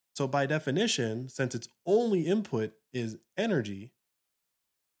 So by definition, since its only input is energy,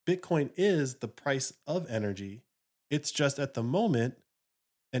 Bitcoin is the price of energy. It's just at the moment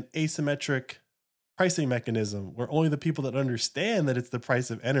an asymmetric pricing mechanism where only the people that understand that it's the price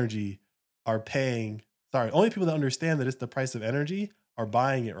of energy are paying. Only people that understand that it's the price of energy are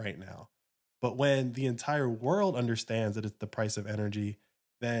buying it right now. But when the entire world understands that it's the price of energy,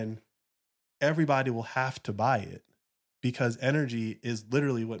 then everybody will have to buy it, because energy is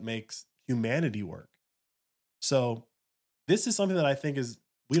literally what makes humanity work. So this is something that I think is,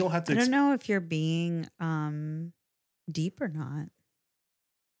 we don't have to. I don't know if you're being deep or not.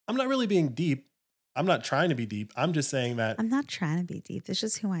 I'm not really being deep. I'm not trying to be deep. I'm just saying that. I'm not trying to be deep. That's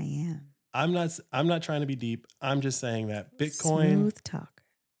just who I am. I'm not trying to be deep. I'm just saying that Bitcoin. Smooth talker.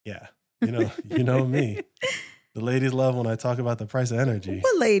 Yeah. You know me. The ladies love when I talk about the price of energy.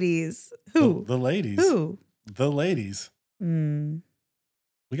 What ladies? Who? The ladies. Who? The ladies. We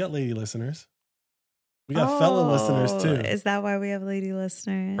got lady listeners. We got Oh, fellow listeners too. Is that why we have lady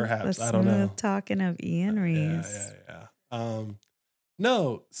listeners? Perhaps. The I don't know. smooth talking of Ian Reese. Yeah.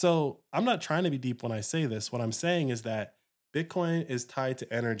 No, so I'm not trying to be deep when I say this. What I'm saying is that Bitcoin is tied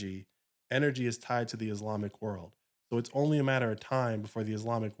to energy. Energy is tied to the Islamic world. So it's only a matter of time before the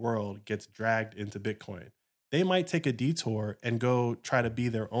Islamic world gets dragged into Bitcoin. They might take a detour and go try to be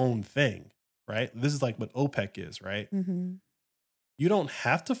their own thing, right? This is like what OPEC is, right? You don't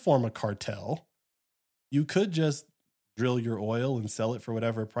have to form a cartel. You could just drill your oil and sell it for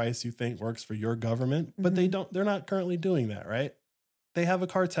whatever price you think works for your government, but they're not currently doing that, right? They have a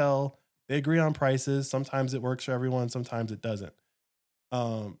cartel. They agree on prices. Sometimes it works for everyone. Sometimes it doesn't.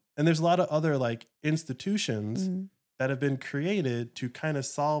 And there's a lot of other like institutions that have been created to kind of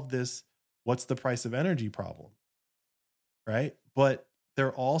solve this what's the price of energy problem? Right? But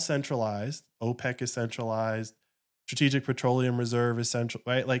they're all centralized. OPEC is centralized. Strategic Petroleum Reserve is central,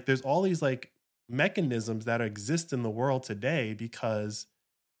 right? Like there's all these like mechanisms that exist in the world today because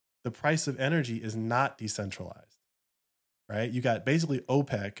the price of energy is not decentralized, right? You got basically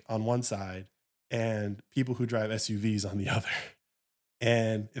OPEC on one side and people who drive SUVs on the other.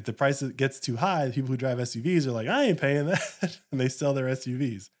 And if the price gets too high, the people who drive SUVs are like, I ain't paying that. And they sell their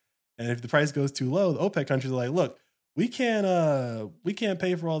SUVs. And if the price goes too low, the OPEC countries are like, look, we can't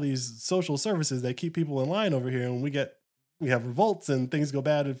pay for all these social services that keep people in line over here. And we have revolts and things go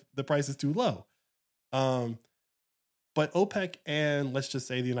bad if the price is too low. But OPEC and let's just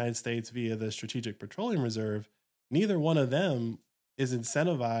say the United States via the Strategic Petroleum Reserve, neither one of them is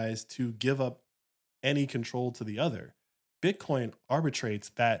incentivized to give up any control to the other. Bitcoin arbitrates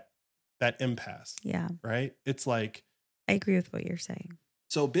that impasse. Yeah. Right? It's like, I agree with what you're saying.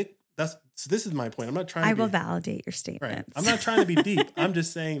 So this is my point. I'm not trying to I will validate your statements. Right. I'm not trying to be deep. I'm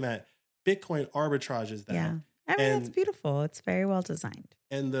just saying that Bitcoin arbitrages that. Yeah. I mean, it's beautiful. It's very well designed.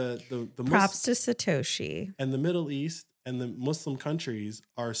 And the props to Satoshi. And the Middle East and the Muslim countries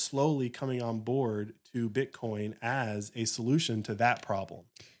are slowly coming on board to Bitcoin as a solution to that problem.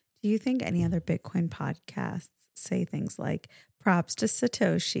 Do you think any other Bitcoin podcasts say things like props to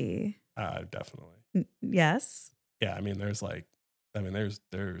Satoshi? Definitely. Yes. Yeah. I mean, there's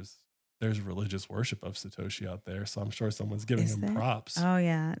religious worship of Satoshi out there. So I'm sure someone's giving him props. Oh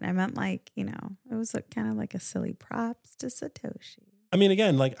yeah. I meant like, it was kind of like a silly props to Satoshi. I mean,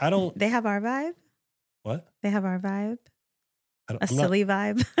 again, like they have our vibe. What? They have our vibe. Silly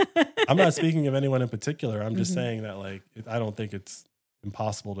vibe. I'm not speaking of anyone in particular. I'm just saying that like, I don't think it's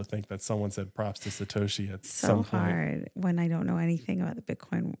impossible to think that someone said props to Satoshi at some point. So hard when I don't know anything about the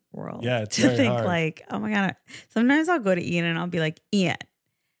Bitcoin world. Yeah, it's to very think hard. Like, oh my God. Sometimes I'll go to Ian and I'll be like, Ian,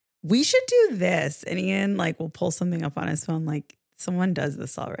 we should do this. And Ian like will pull something up on his phone like someone does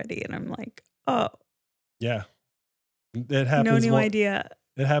this already. And I'm like, oh. Yeah. It happens. No new idea.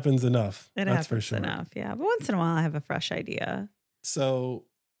 It happens enough. That's happens for sure. Enough. Yeah. But once in a while I have a fresh idea. So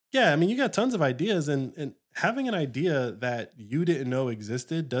yeah, I mean, you got tons of ideas and having an idea that you didn't know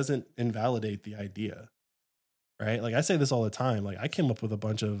existed doesn't invalidate the idea, right? Like I say this all the time. Like I came up with a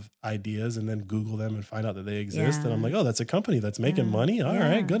bunch of ideas and then Google them and find out that they exist. Yeah. And I'm like, oh, that's a company that's making money. All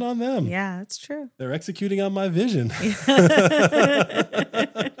right, good on them. Yeah, that's true. They're executing on my vision.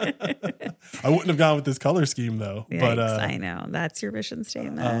 I wouldn't have gone with this color scheme though. Yikes, but I know. That's your mission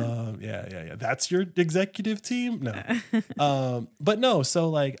statement. Yeah. That's your executive team? No. But no, so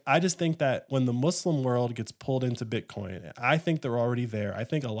like I just think that when the Muslim world gets pulled into Bitcoin, I think they're already there. I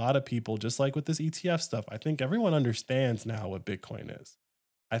think a lot of people, just like with this ETF stuff, I think everyone understands now what Bitcoin is.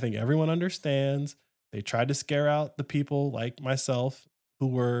 I think everyone understands. They tried to scare out the people like myself who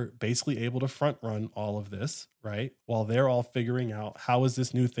were basically able to front run all of this, right? While they're all figuring out how is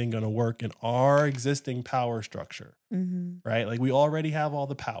this new thing going to work in our existing power structure, right? Like we already have all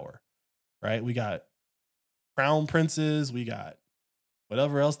the power, right? We got crown princes, we got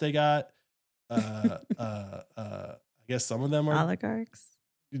whatever else they got. I guess some of them are oligarchs,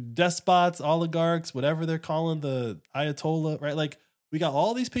 despots, oligarchs, whatever they're calling the Ayatollah, right? Like we got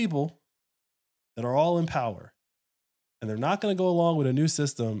all these people that are all in power. And they're not going to go along with a new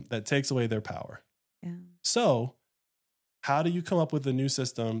system that takes away their power. Yeah. So how do you come up with a new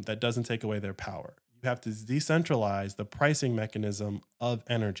system that doesn't take away their power? You have to decentralize the pricing mechanism of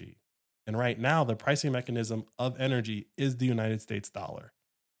energy. And right now, the pricing mechanism of energy is the United States dollar.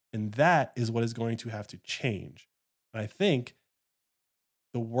 And that is what is going to have to change. And I think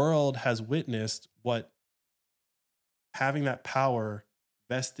the world has witnessed what having that power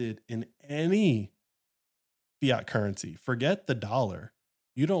vested in any fiat currency, forget the dollar.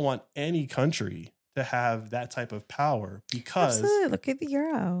 You don't want any country to have that type of power because absolutely. Look at the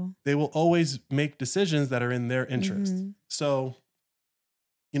euro. They will always make decisions that are in their interest. So,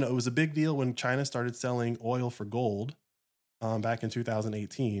 it was a big deal when China started selling oil for gold back in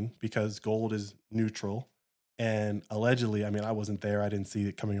 2018 because gold is neutral. And allegedly, I mean, I wasn't there. I didn't see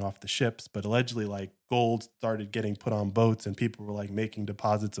it coming off the ships, but allegedly like gold started getting put on boats and people were like making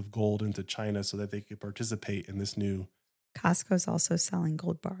deposits of gold into China so that they could participate in this new. Costco's also selling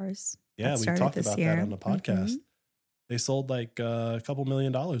gold bars. Yeah, we talked about that on the podcast. They sold like a couple $1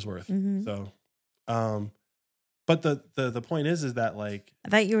 million worth. So, but the point is that like. I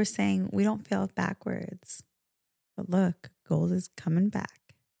thought you were saying we don't fail backwards, but look, gold is coming back.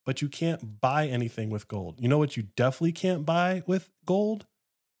 But you can't buy anything with gold. You know what you definitely can't buy with gold?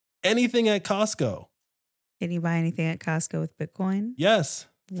 Anything at Costco. Can you buy anything at Costco with Bitcoin? Yes.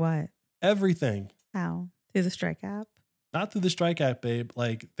 What? Everything. How? Through the Strike app? Not through the Strike app, babe.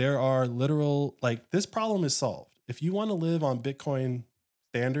 Like there are literal, like this problem is solved. If you want to live on Bitcoin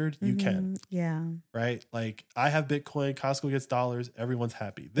standard, you can. Yeah. Right? Like I have Bitcoin, Costco gets dollars, everyone's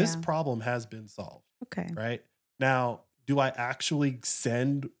happy. This problem has been solved. Okay. Right? Now, do I actually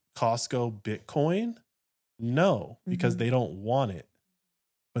send Costco Bitcoin? No, because they don't want it.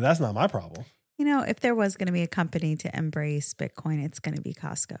 But that's not my problem. You know, if there was going to be a company to embrace Bitcoin, it's going to be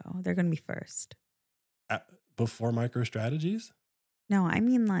Costco. They're going to be first. Before MicroStrategies? No, I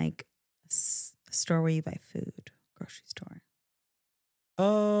mean like a store where you buy food, grocery store.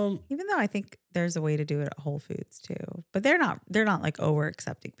 Even though I think there's a way to do it at Whole Foods too, but they're not like over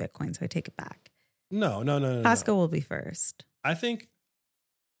accepting Bitcoin, so I take it back. No. Costco will be first. I think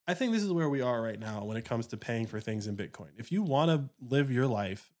this is where we are right now when it comes to paying for things in Bitcoin. If you want to live your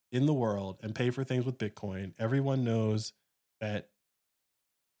life in the world and pay for things with Bitcoin, everyone knows that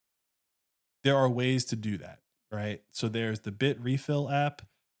there are ways to do that, right? So there's the Bit Refill app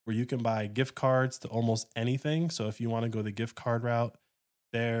where you can buy gift cards to almost anything. So if you want to go the gift card route,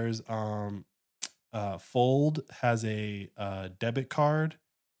 there's Fold has a debit card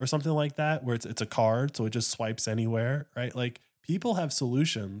or something like that where it's a card, so it just swipes anywhere, right? Like people have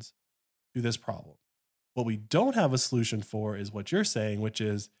solutions to this problem. What we don't have a solution for is what you're saying, which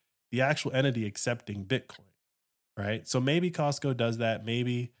is the actual entity accepting Bitcoin, right? So maybe Costco does that,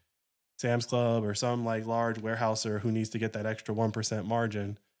 maybe Sam's Club or some like large warehouser who needs to get that extra 1%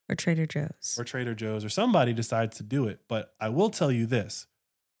 margin. Or Trader Joe's. Or somebody decides to do it. But I will tell you this,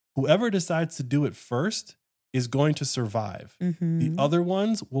 whoever decides to do it first is going to survive. The other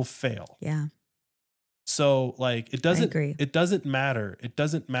ones will fail. Yeah. So like it doesn't matter. It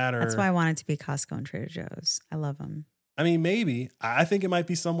doesn't matter. That's why I want it to be Costco and Trader Joe's. I love them. I mean, maybe. I think it might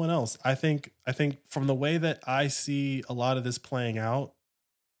be someone else. I think from the way that I see a lot of this playing out,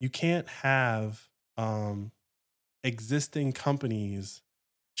 you can't have existing companies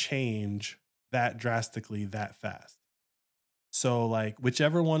change that drastically that fast. So like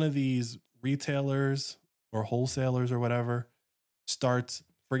whichever one of these retailers or wholesalers or whatever starts,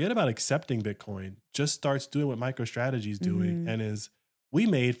 forget about accepting Bitcoin, just starts doing what MicroStrategy's doing and is, we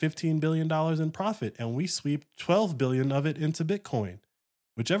made $15 billion in profit and we sweep 12 billion of it into Bitcoin.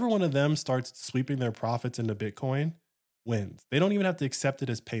 Whichever one of them starts sweeping their profits into Bitcoin wins. They don't even have to accept it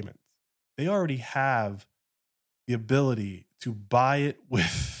as payments. They already have the ability to buy it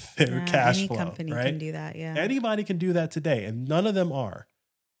with their cash flow. Any company can do that, yeah. Anybody can do that today, and none of them are.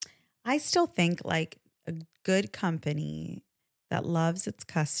 I still think like a good company that loves its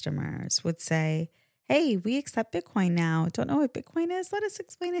customers would say, hey, we accept Bitcoin now. Don't know what Bitcoin is? Let us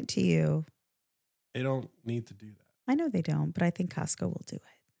explain it to you. They don't need to do that. I know they don't, but I think Costco will do it.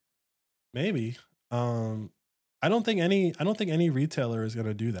 Maybe. I don't think any retailer is going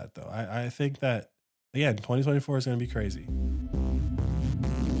to do that though. I think that again, 2024 is going to be crazy.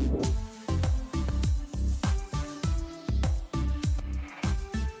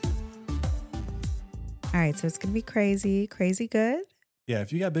 All right, so it's going to be crazy good. Yeah,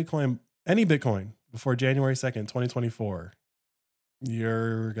 if you got Bitcoin, any Bitcoin before January 2nd, 2024,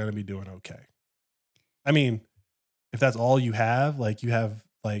 you're going to be doing okay. I mean, if that's all you have, like you have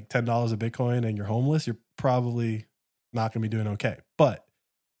like $10 of Bitcoin and you're homeless, you're probably not going to be doing okay. But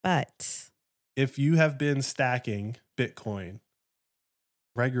if you have been stacking Bitcoin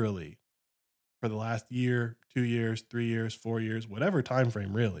regularly for the last year, 2 years, 3 years, 4 years, whatever time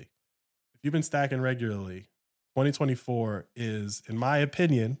frame really, if you've been stacking regularly, 2024 is, in my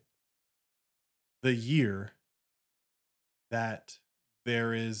opinion, the year that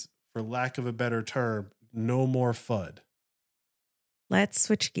there is, for lack of a better term, no more FUD. Let's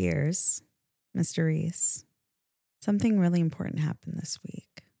switch gears, Mr. Reese. Something really important happened this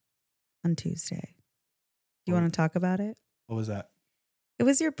week on Tuesday. Do you want to talk about it? What was that? It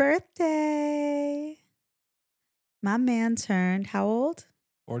was your birthday. My man turned how old?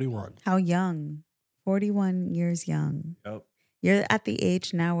 41. How young? 41 years young. Yep. You're at the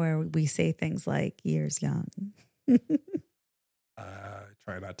age now where we say things like years young. I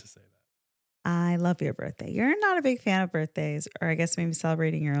try not to say that. I love your birthday. You're not a big fan of birthdays, or I guess maybe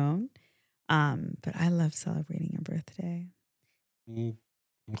celebrating your own. But I love celebrating your birthday. I'm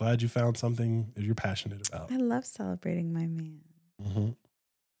glad you found something that you're passionate about. I love celebrating my man. Mm-hmm.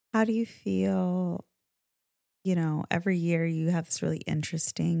 How do you feel? You know, every year you have this really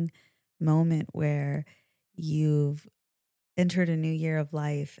interesting moment where you've entered a new year of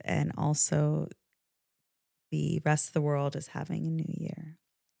life and also the rest of the world is having a new year.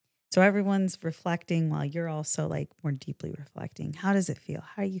 So everyone's reflecting while you're also like more deeply reflecting. How does it feel?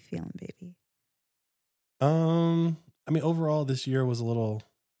 How are you feeling, baby? I mean, overall, this year was a little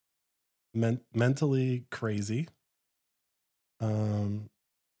mentally crazy.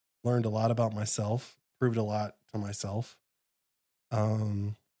 Learned a lot about myself, proved a lot to myself.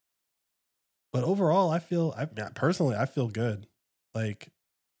 But overall, I feel good. Like,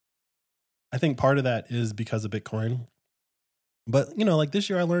 I think part of that is because of Bitcoin. But, like this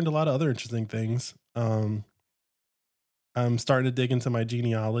year I learned a lot of other interesting things. I'm starting to dig into my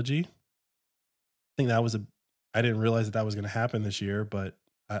genealogy. I think I didn't realize that was going to happen this year, but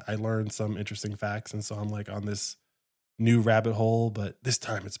I learned some interesting facts. And so I'm like on this new rabbit hole, but this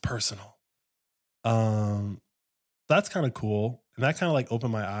time it's personal. That's kind of cool. And that kind of like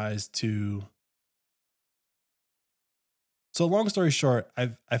opened my eyes to. So long story short,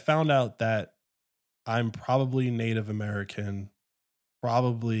 I found out that I'm probably Native American,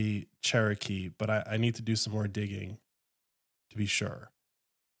 probably Cherokee, but I need to do some more digging to be sure.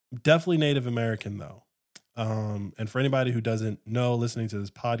 Definitely Native American though. And for anybody who doesn't know, listening to this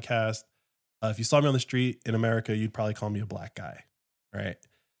podcast, if you saw me on the street in America, you'd probably call me a black guy, right?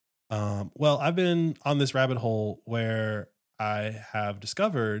 Well, I've been on this rabbit hole where I have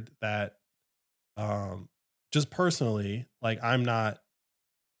discovered that just personally, like I'm not,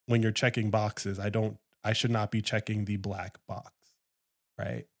 when you're checking boxes, I should not be checking the black box,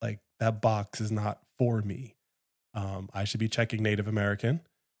 right? Like that box is not for me. I should be checking Native American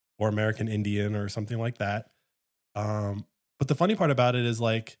or American Indian or something like that. But the funny part about it is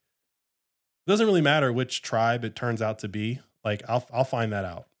like, it doesn't really matter which tribe it turns out to be. Like I'll find that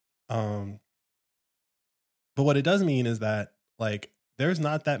out. But what it does mean is that like, there's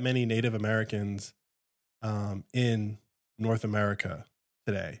not that many Native Americans in North America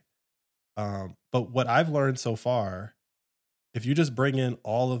today. But what I've learned so far, if you just bring in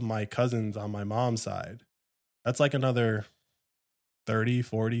all of my cousins on my mom's side, that's like another 30,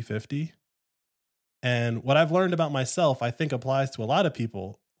 40, 50. And what I've learned about myself, I think applies to a lot of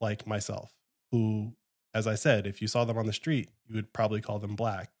people like myself who, as I said, if you saw them on the street, you would probably call them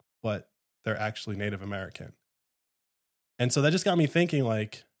black, but they're actually Native American. And so that just got me thinking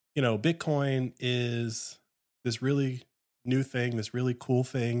like, Bitcoin is this really new thing, this really cool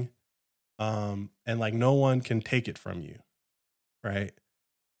thing. And like no one can take it from you, right?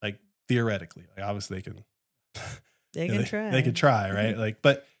 Like theoretically, like obviously they can they could try, right? Like,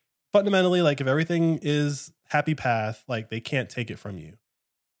 but fundamentally, like if everything is happy path, like they can't take it from you.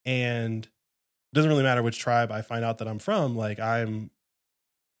 And it doesn't really matter which tribe I find out that I'm from, like I'm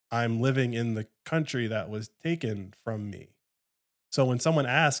living in the country that was taken from me. So when someone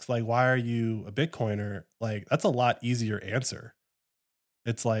asks like, why are you a Bitcoiner? Like that's a lot easier answer.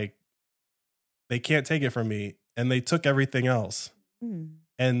 It's like, they can't take it from me and they took everything else.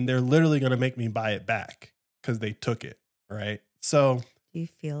 And they're literally going to make me buy it back because they took it. Right. So do you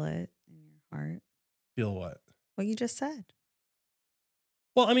feel it in your heart? Feel what? What you just said.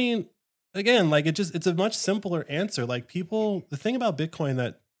 Well, I mean, again, like it's a much simpler answer. Like people, the thing about Bitcoin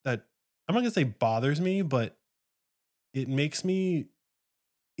that I'm not going to say bothers me, but it makes me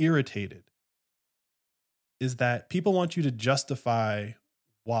irritated is that people want you to justify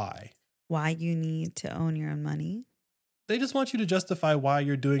why you need to own your own money. They just want you to justify why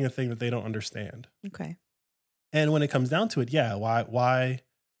you're doing a thing that they don't understand. Okay. And when it comes down to it, yeah, why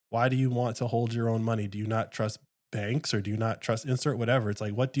do you want to hold your own money? Do you not trust banks or do you not trust insert whatever? It's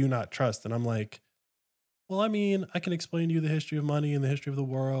like, what do you not trust? And I'm like, well, I mean, I can explain to you the history of money and the history of the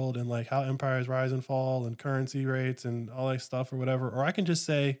world and like how empires rise and fall and currency rates and all that stuff or whatever. Or I can just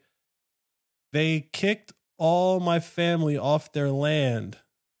say, they kicked all my family off their land.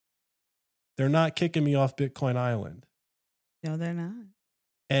 They're not kicking me off Bitcoin Island. No, they're not.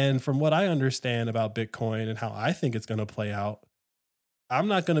 And from what I understand about Bitcoin and how I think it's going to play out, I'm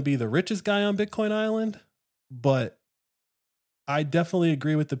not going to be the richest guy on Bitcoin Island, but I definitely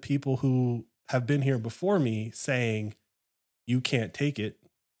agree with the people who have been here before me saying, you can't take it.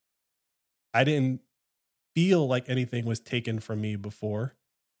 I didn't feel like anything was taken from me before.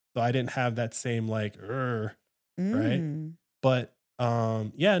 So I didn't have that same like, right? But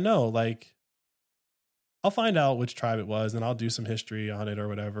yeah, no, like I'll find out which tribe it was and I'll do some history on it or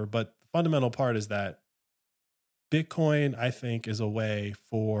whatever. But the fundamental part is that Bitcoin, I think, is a way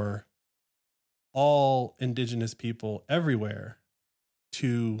for all indigenous people everywhere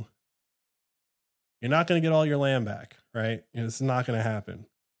to, you're not going to get all your land back, right? It's not going to happen.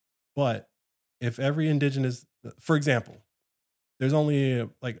 But if every indigenous, for example, there's only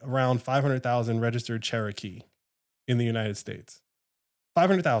like around 500,000 registered Cherokee in the United States.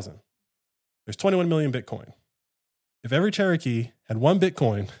 500,000. There's 21 million Bitcoin. If every Cherokee had one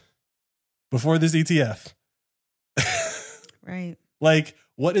Bitcoin before this ETF, right? Like,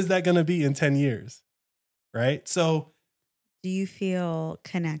 what is that going to be in 10 years? Right? So, do you feel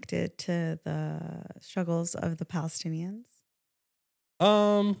connected to the struggles of the Palestinians?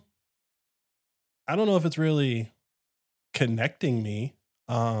 I don't know if it's really connecting me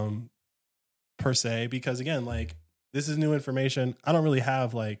per se, because again, like, this is new information. I don't really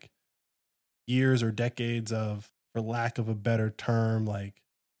have like years or decades of, for lack of a better term, like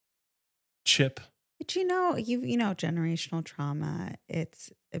chip. But you know generational trauma,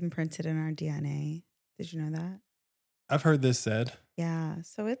 it's imprinted in our DNA. Did you know that? I've heard this said. Yeah.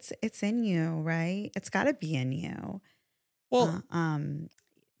 So it's in you, right? It's got to be in you. Well,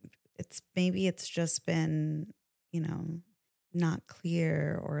 it's just been, not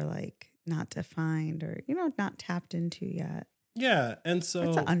clear or like not defined or, not tapped into yet. yeah. And so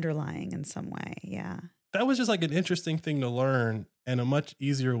It's underlying in some way. Yeah. that was just like an interesting thing to learn and a much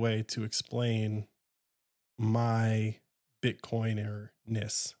easier way to explain my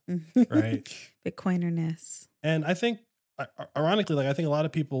Bitcoinerness, right? Bitcoinerness. And I think, ironically, like, I think a lot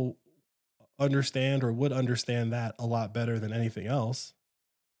of people understand or would understand that a lot better than anything else,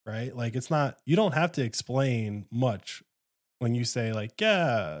 right? Like, it's not, you don't have to explain much when you say like,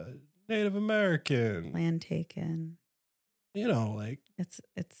 yeah, Native American, Land taken. like, It's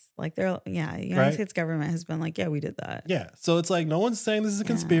like the United Right? States government has been like, yeah, we did that. yeah. So it's like, no one's saying this is a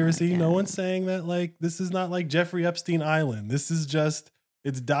conspiracy. Yeah. No one's saying that like, this is not like Jeffrey Epstein Island. This is just,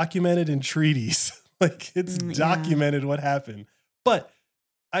 it's documented in treaties. Like, it's documented what happened. But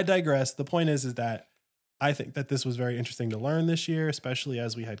I digress. The point is that I think that this was very interesting to learn this year, especially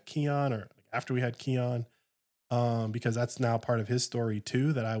as we had Keon, or after we had Keon, because that's now part of his story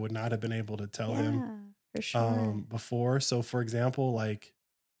too, that I would not have been able to tell him for sure. before. So for example, like,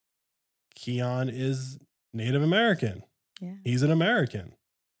 Keon is Native American. Yeah. He's an American.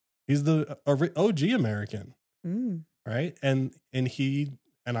 He's the OG American. Right. And he,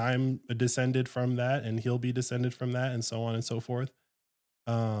 and I'm descended from that, and he'll be descended from that, and so on and so forth.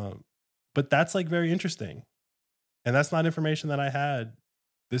 But that's like very interesting. And that's not information that I had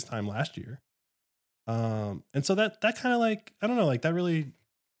this time last year. And so that kind of like, I don't know, like that really,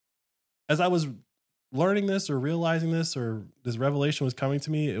 as I was learning this or realizing this, or this revelation was coming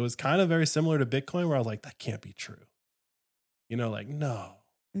to me, it was kind of very similar to Bitcoin, where I was like, that can't be true. Like, no.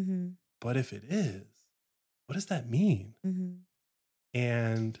 Mm-hmm. But if it is, what does that mean? Mm-hmm.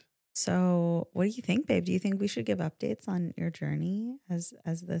 And so what do you think, babe? Do you think we should give updates on your journey as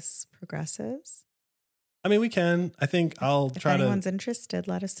this progresses? I mean, we can. I think if anyone's interested,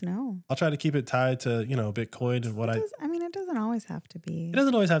 let us know. I'll try to keep it tied to, Bitcoin and what it doesn't always have to be. It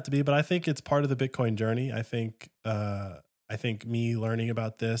doesn't always have to be, but I think it's part of the Bitcoin journey. I think me learning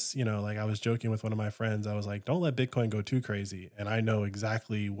about this, like, I was joking with one of my friends. I was like, don't let Bitcoin go too crazy. And I know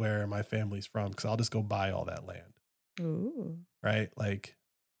exactly where my family's from, because I'll just go buy all that land. Ooh. Right? Like,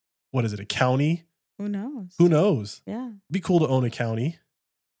 what is it? A county? Who knows? Who knows? Yeah. It'd be cool to own a county.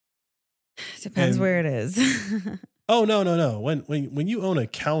 Depends where it is. Oh, no. When you own a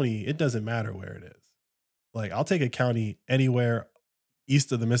county, it doesn't matter where it is. Like, I'll take a county anywhere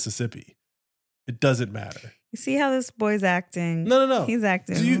east of the Mississippi. It doesn't matter. You see how this boy's acting? No. He's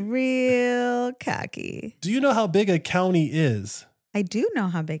acting real cocky. Do you know how big a county is? I do know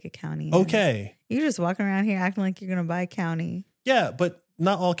how big a county is. Okay. You're just walking around here acting like you're going to buy a county. Yeah, but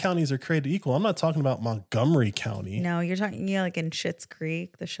not all counties are created equal. I'm not talking about Montgomery County. No, you're talking like in Schitt's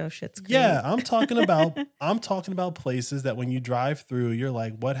Creek, the show Schitt's Creek. Yeah, I'm talking about places that when you drive through, you're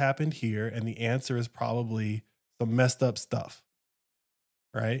like, what happened here? And the answer is probably some messed up stuff.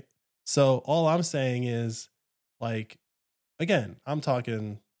 Right? So all I'm saying is, like, again, I'm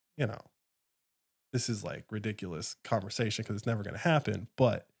talking, this is like ridiculous conversation because it's never going to happen.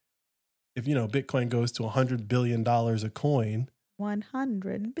 But if, Bitcoin goes to $100 billion a coin,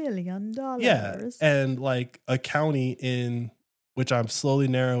 $100 billion. Yeah. And like a county in which I'm slowly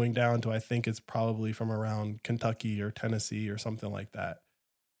narrowing down to, I think it's probably from around Kentucky or Tennessee or something like that,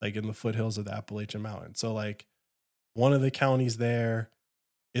 like in the foothills of the Appalachian Mountains. So like one of the counties there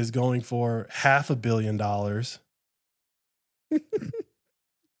is going for $500 million.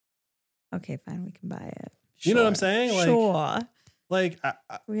 Okay, fine. We can buy it. Sure. You know what I'm saying? Like, sure. Like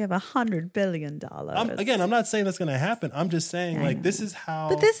we have $100 billion. I'm not saying that's going to happen. I'm just saying, like, this is how.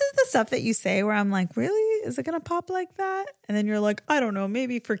 But this is the stuff that you say where I'm like, really? Is it going to pop like that? And then you're like, I don't know,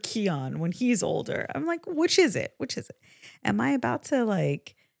 maybe for Keon when he's older. I'm like, which is it? Am I about to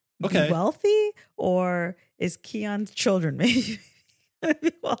like be wealthy, or is Keon's children maybe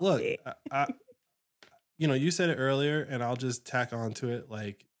be wealthy? Look, you said it earlier, and I'll just tack on to it.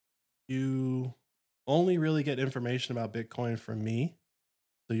 Like, you only really get information about Bitcoin from me.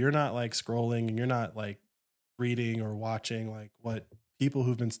 So you're not like scrolling, and you're not like reading or watching like what people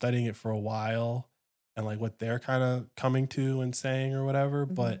who've been studying it for a while and like what they're kind of coming to and saying or whatever.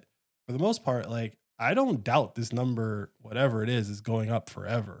 Mm-hmm. But for the most part, like, I don't doubt this number, whatever it is going up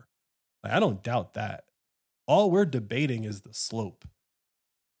forever. Like, I don't doubt that. All we're debating is the slope.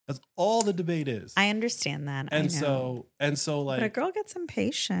 That's all the debate is. I understand that. And I know. so like, but a girl gets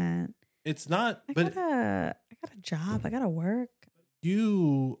impatient. It's not, I got a job. I got to work.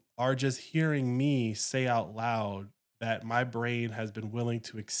 You are just hearing me say out loud that my brain has been willing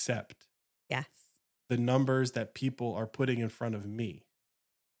to accept the numbers that people are putting in front of me.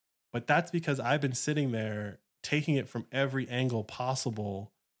 But that's because I've been sitting there taking it from every angle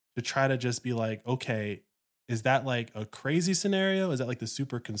possible to try to just be like, okay, is that like a crazy scenario? Is that like the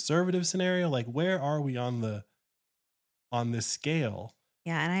super conservative scenario? Like, where are we on this scale?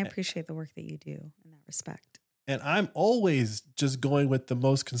 Yeah, and I appreciate the work that you do in that respect. And I'm always just going with the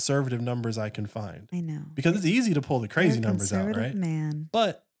most conservative numbers I can find. I know. Because it's easy to pull the crazy numbers out, right? Man.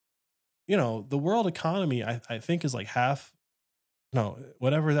 But, the world economy, I think, is like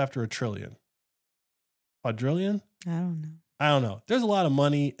whatever is after a trillion. Quadrillion? I don't know. There's a lot of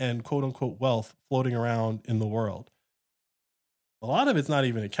money and quote unquote wealth floating around in the world. A lot of it's not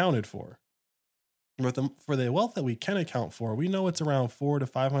even accounted for. But for the wealth that we can account for, we know it's around $400 to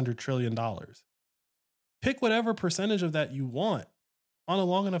 $500 trillion. Pick whatever percentage of that you want. On a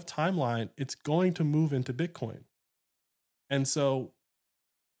long enough timeline, it's going to move into Bitcoin. And so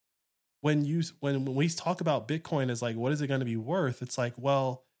when we talk about Bitcoin as like, what is it going to be worth? It's like,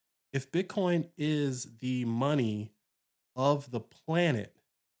 well, if Bitcoin is the money of the planet,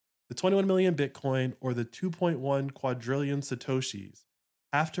 the 21 million Bitcoin or the 2.1 quadrillion Satoshis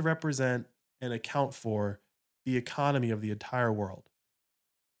have to represent and account for the economy of the entire world.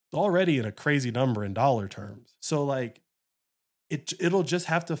 It's already in a crazy number in dollar terms. So like it'll just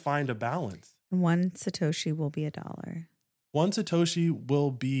have to find a balance. One Satoshi will be $1. One Satoshi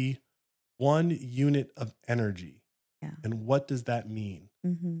will be 1 unit of energy. Yeah. And what does that mean?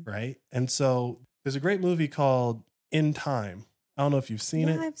 Mm-hmm. Right. And so there's a great movie called In Time. I don't know if you've seen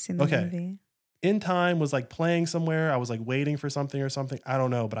it. I've seen the movie. In Time was like playing somewhere. I was like waiting for something or something. I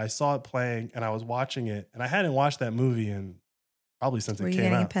don't know, but I saw it playing and I was watching it, and I hadn't watched that movie in probably since it came out. Were you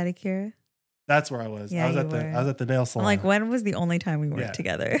getting a pedicure? That's where I was. Yeah, I was at the nail salon. I'm like, when was the only time we worked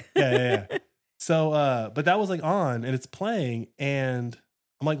together? Yeah. So, but that was like on and it's playing, and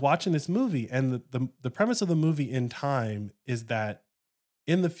I'm like watching this movie, and the premise of the movie In Time is that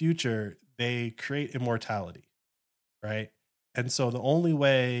in the future they create immortality, right? And so the only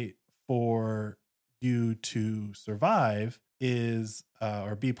way for you to survive is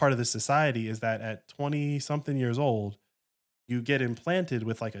or be part of this society is that at 20 something years old, you get implanted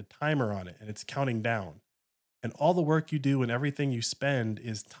with like a timer on it, and it's counting down. And all the work you do and everything you spend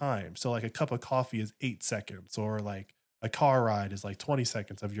is time. So like a cup of coffee is 8 seconds, or like a car ride is like 20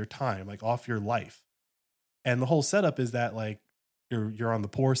 seconds of your time, like off your life. And the whole setup is that like you're on the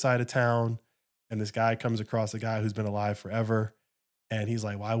poor side of town, and this guy comes across a guy who's been alive forever. And he's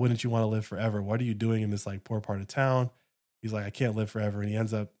like, why wouldn't you want to live forever? What are you doing in this like poor part of town? He's like, I can't live forever. And he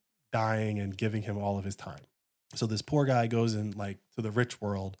ends up dying and giving him all of his time. So this poor guy goes in like to the rich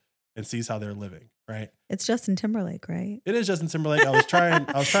world and sees how they're living, right? It's Justin Timberlake, right? It is Justin Timberlake. I was trying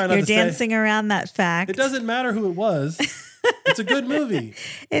not to say. You're dancing around that fact. It doesn't matter who it was. It's a good movie.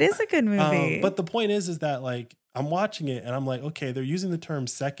 It is a good movie. But the point is that like I'm watching it and I'm like, okay, they're using the term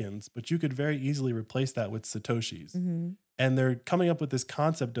seconds, but you could very easily replace that with Satoshis. Mm-hmm. And they're coming up with this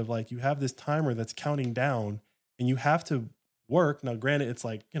concept of like, you have this timer that's counting down and you have to work. Now, granted, it's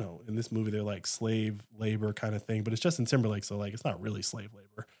like, in this movie, they're like slave labor kind of thing, but it's Justin Timberlake. So like, it's not really slave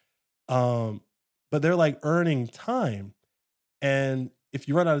labor. But they're like earning time. And if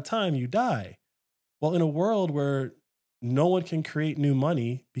you run out of time, you die. Well, in a world where no one can create new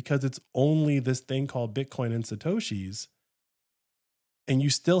money because it's only this thing called Bitcoin and Satoshis, and you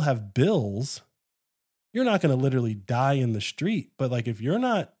still have bills, you're not going to literally die in the street. But like, if you're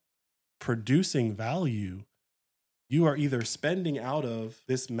not producing value, you are either spending out of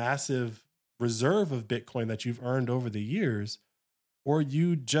this massive reserve of Bitcoin that you've earned over the years, or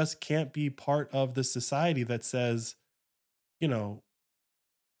you just can't be part of the society that says,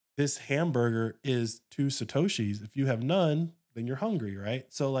 this hamburger is 2 Satoshis. If you have none, then you're hungry, right?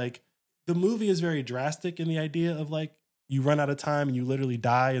 So like the movie is very drastic in the idea of like, you run out of time and you literally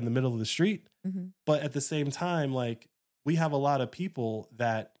die in the middle of the street. Mm-hmm. But at the same time, like we have a lot of people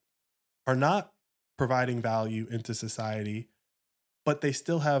that are not providing value into society, but they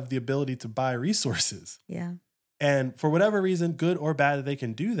still have the ability to buy resources. Yeah. And for whatever reason, good or bad, that they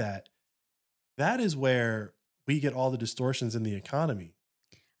can do that. That is where we get all the distortions in the economy.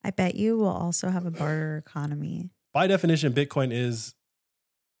 I bet you will also have a barter economy. By definition, Bitcoin is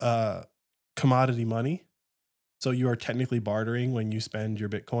commodity money. So you are technically bartering when you spend your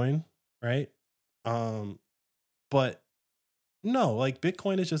Bitcoin, right? But no, like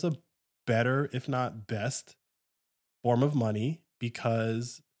Bitcoin is just a better, if not best, form of money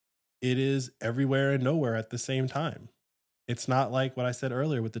because it is everywhere and nowhere at the same time. It's not like what I said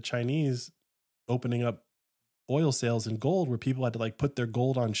earlier with the Chinese opening up oil sales and gold where people had to like put their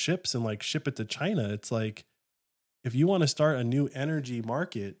gold on ships and like ship it to China. It's like, if you want to start a new energy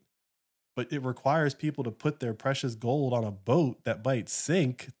market, but it requires people to put their precious gold on a boat that might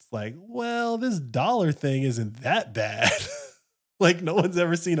sink, it's like, well, this dollar thing isn't that bad. Like no one's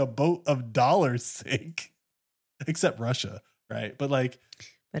ever seen a boat of dollars sink except Russia, right? But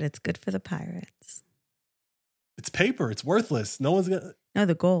it's good for the pirates. It's paper. It's worthless. No one's gonna. No,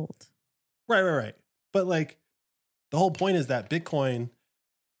 the gold. Right. But like the whole point is that Bitcoin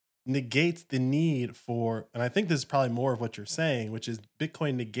negates the need for, and I think this is probably more of what you're saying, which is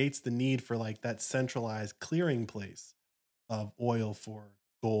Bitcoin negates the need for like that centralized clearing place of oil for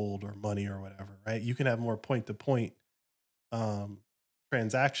gold or money or whatever, right? You can have more point to point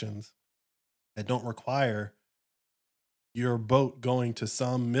transactions that don't require your boat going to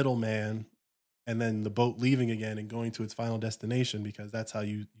some middleman and then the boat leaving again and going to its final destination, because that's how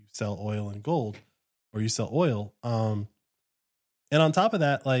you sell oil and gold, or you sell oil. And on top of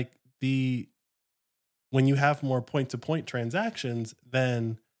that, like when you have more point to point transactions,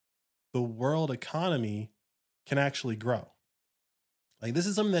 then the world economy can actually grow. Like this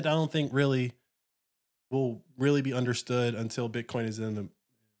is something that I don't think really will really be understood until Bitcoin is in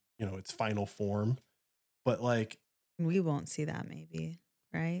its final form. But like, we won't see that maybe,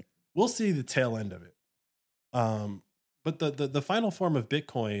 right? We'll see the tail end of it. But the final form of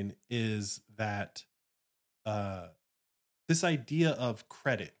Bitcoin is that this idea of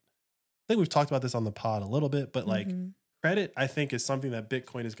credit. I think we've talked about this on the pod a little bit, but like credit, I think, is something that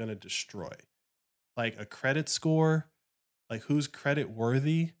Bitcoin is going to destroy. Like a credit score, like who's credit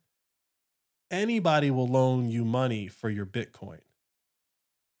worthy. Anybody will loan you money for your Bitcoin.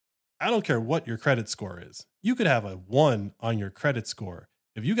 I don't care what your credit score is. You could have a 1 on your credit score.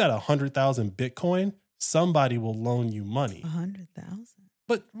 If you got 100,000 Bitcoin, somebody will loan you money. 100,000.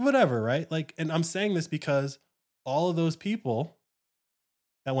 But whatever, right? Like, and I'm saying this because all of those people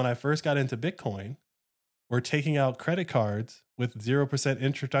that when I first got into Bitcoin were taking out credit cards with 0%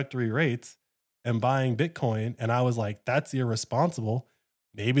 introductory rates and buying Bitcoin. And I was like, that's irresponsible.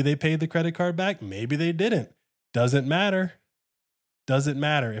 Maybe they paid the credit card back. Maybe they didn't. Doesn't matter. Doesn't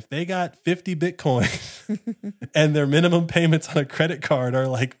matter. If they got 50 Bitcoin and their minimum payments on a credit card are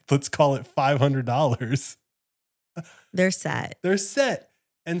like, let's call it $500. They're set. They're set.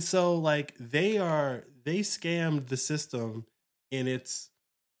 And so like they scammed the system in its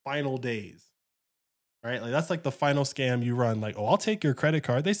final days, right? Like that's like the final scam you run. Like, oh, I'll take your credit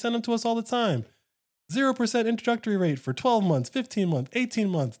card. They send them to us all the time. 0% introductory rate for 12 months, 15 months, 18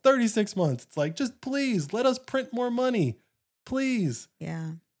 months, 36 months. It's like, just please let us print more money. Please.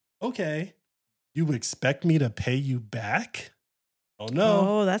 Yeah. Okay. You expect me to pay you back? Oh no.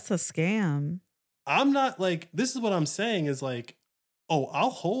 Oh, that's a scam. I'm not like, this is what I'm saying is like, oh, I'll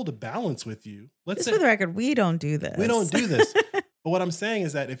hold a balance with you. Just for the record, we don't do this. We don't do this. But what I'm saying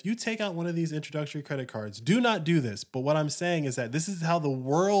is that if you take out one of these introductory credit cards, do not do this. But what I'm saying is that this is how the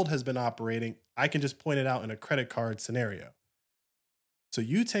world has been operating. I can just point it out in a credit card scenario. So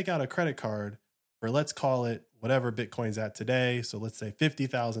you take out a credit card for, let's call it whatever Bitcoin's at today. So let's say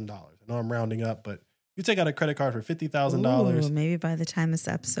 $50,000. I know I'm rounding up, but you take out a credit card for $50,000. Maybe by the time this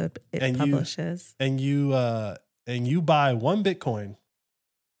episode publishes. And you buy one Bitcoin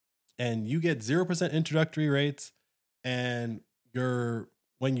and you get 0% introductory rates, and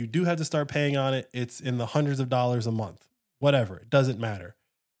when you do have to start paying on it, it's in the hundreds of dollars a month. Whatever, it doesn't matter.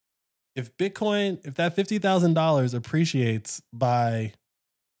 If that $50,000 appreciates by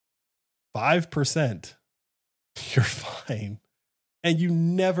 5%, you're fine. And you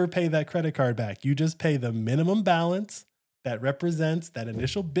never pay that credit card back. You just pay the minimum balance that represents that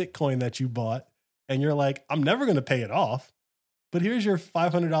initial Bitcoin that you bought. And you're like, I'm never going to pay it off, but here's your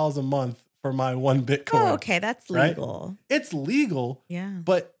 $500 a month for my one Bitcoin. Oh, okay. That's legal. Right? It's legal. Yeah.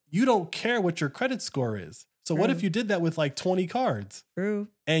 But you don't care what your credit score is. So what if you did that with like 20 cards? True.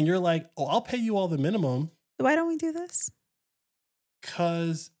 And you're like, oh, I'll pay you all the minimum. So why don't we do this?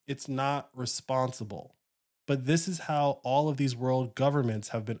 Because it's not responsible. But this is how all of these world governments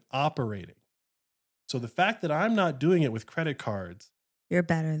have been operating. So the fact that I'm not doing it with credit cards. You're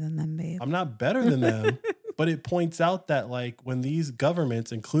better than them, babe. I'm not better than them. But it points out that like when these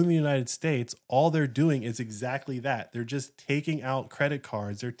governments, including the United States, all they're doing is exactly that. They're just taking out credit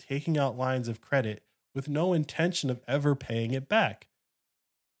cards. They're taking out lines of credit with no intention of ever paying it back.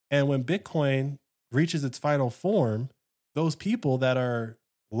 And when Bitcoin reaches its final form, those people that are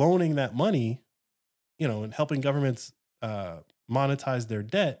loaning that money and helping governments monetize their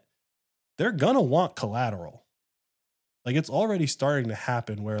debt, they're going to want collateral. Like it's already starting to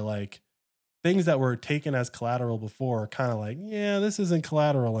happen where like things that were taken as collateral before are kind of like, yeah, this isn't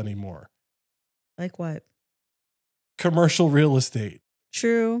collateral anymore. Like what? Commercial real estate.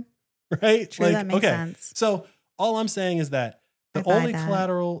 True. Right? True, like, that makes sense. So all I'm saying is that the only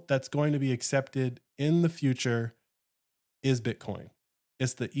collateral that's going to be accepted in the future is Bitcoin.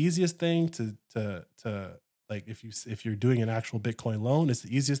 It's the easiest thing to like if you're doing an actual Bitcoin loan, it's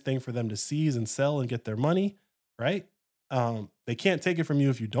the easiest thing for them to seize and sell and get their money, right? They can't take it from you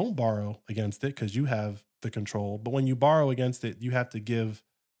if you don't borrow against it because you have the control. But when you borrow against it, you have to give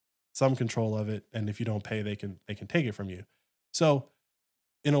some control of it, and if you don't pay, they can take it from you. So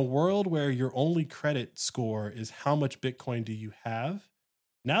in a world where your only credit score is how much Bitcoin do you have,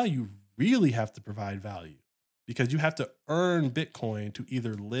 now you really have to provide value because you have to earn Bitcoin to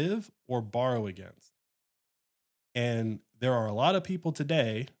either live or borrow against. And there are a lot of people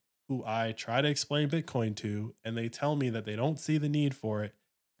today who I try to explain Bitcoin to, and they tell me that they don't see the need for it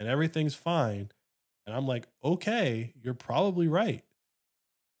and everything's fine. And I'm like, okay, you're probably right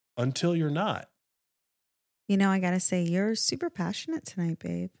until you're not. You know, I got to say, you're super passionate tonight,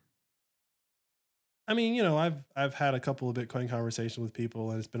 babe. I mean, I've had a couple of Bitcoin conversations with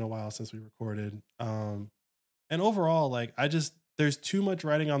people, and it's been a while since we recorded. And overall, like, there's too much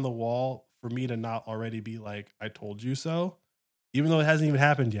writing on the wall for me to not already be like, I told you so, even though it hasn't even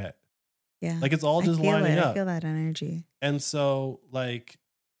happened yet. Yeah. Like, it's all just lining up. I feel that energy. And so, like,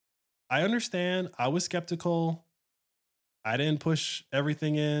 I understand. I was skeptical. I didn't push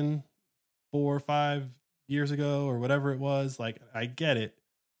everything in 4 or 5 years ago or whatever it was. Like, I get it.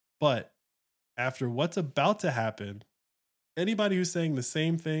 But after what's about to happen, anybody who's saying the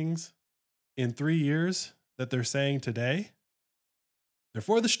same things in 3 years that they're saying today, they're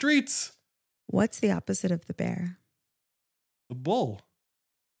for the streets. What's the opposite of the bear? The bull.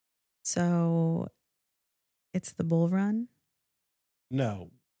 So it's the bull run?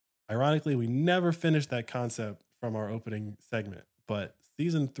 No. Ironically, we never finished that concept from our opening segment, but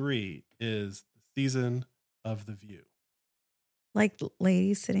season 3 is the season of the view. Like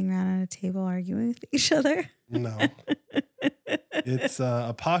ladies sitting around at a table arguing with each other? No. It's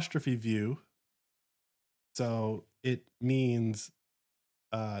apostrophe view. So it means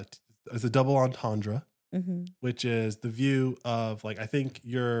it's a double entendre, which is the view of, like, I think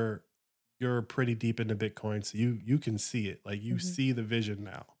you're pretty deep into Bitcoin, so you can see it. Like, you see the vision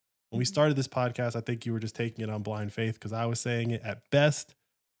now. When we started this podcast, I think you were just taking it on blind faith because I was saying it at best,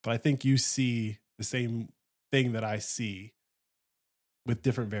 but I think you see the same thing that I see with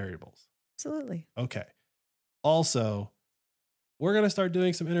different variables. Absolutely. Okay. Also, we're going to start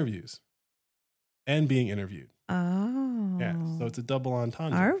doing some interviews and being interviewed. Oh. Yeah. So it's a double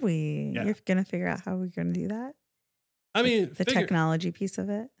entendre. Are we? Yeah. You're going to figure out how we're going to do that? I mean, the technology piece of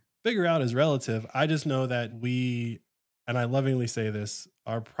it? Figure out is relative. I just know that we, and I lovingly say this,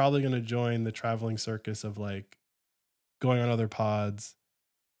 are probably going to join the traveling circus of like going on other pods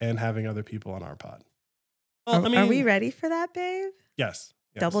and having other people on our pod. Well, are we ready for that, babe? Yes.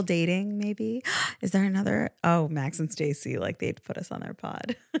 Double dating, maybe? Is there another? Oh, Max and Stacy, like they'd put us on their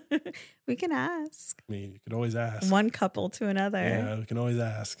pod. We can ask. I mean, you could always ask. One couple to another. Yeah, we can always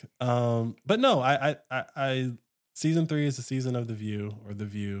ask. But no, I season 3 is the season of the view, or the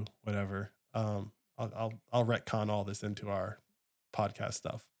view, whatever. I'll retcon all this into our podcast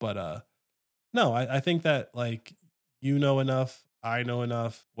stuff. But no, I think that, like, you know enough, I know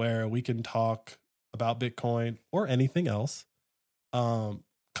enough where we can talk about Bitcoin or anything else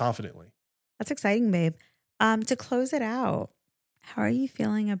confidently. That's exciting, babe. To close it out, how are you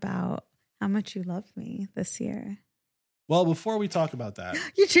feeling about how much you love me this year? Well, before we talk about that,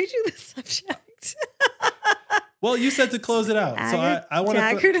 you're changing the subject. Well, you said to close it out, so I want to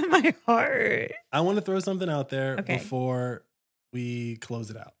dagger to my heart. I want to throw something out there before we close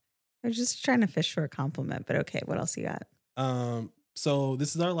it out. I'm just trying to fish for a compliment, but okay. What else you got? So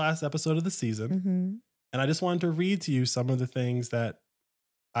this is our last episode of the season, and I just wanted to read to you some of the things that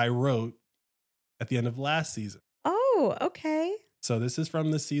I wrote at the end of last season. Oh, okay. So this is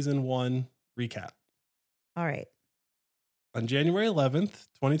from the season 1 recap. All right. On January 11th,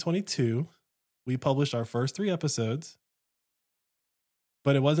 2022, we published our first 3 episodes,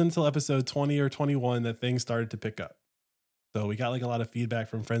 but it wasn't until episode 20 or 21 that things started to pick up. So we got like a lot of feedback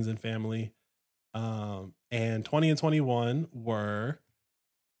from friends and family. And 20 and 21 were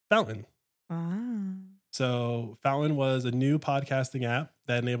Fountain. Wow. So Fountain was a new podcasting app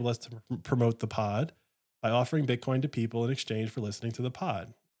that enabled us to promote the pod by offering Bitcoin to people in exchange for listening to the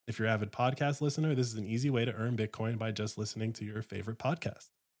pod. If you're an avid podcast listener, this is an easy way to earn Bitcoin by just listening to your favorite podcast.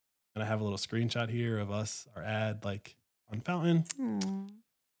 And I have a little screenshot here of us, our ad, like on Fountain.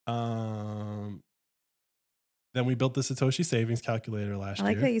 Aww. Then we built the Satoshi savings calculator last I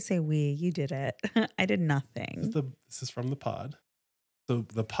like year. how you say we. You did it. I did nothing. This is from the pod. So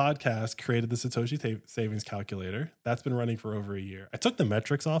the podcast created the Satoshi savings calculator. That's been running for over a year. I took the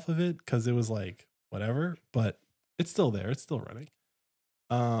metrics off of it because it was like whatever, but it's still there. It's still running.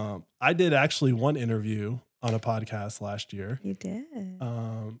 I did actually one interview on a podcast last year. You did.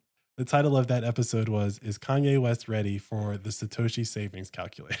 The title of that episode was, "Is Kanye West ready for the Satoshi savings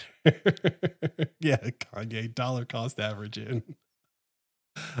calculator?" Yeah, Kanye, dollar cost averaging.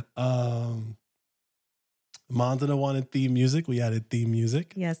 Mondana wanted theme music. We added theme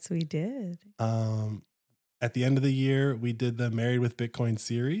music. Yes, we did. At the end of the year, we did the Married with Bitcoin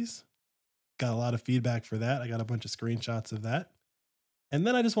series. Got a lot of feedback for that. I got a bunch of screenshots of that. And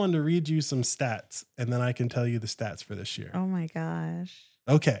then I just wanted to read you some stats, and then I can tell you the stats for this year. Oh my gosh.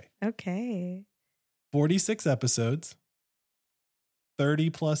 Okay. 46 episodes, 30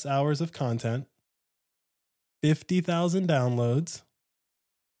 plus hours of content, 50,000 downloads,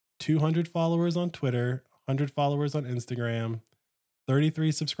 200 followers on Twitter, 100 followers on Instagram,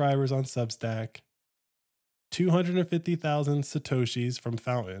 33 subscribers on Substack, 250,000 Satoshis from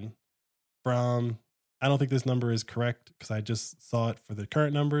Fountain. I don't think this number is correct because I just saw it for the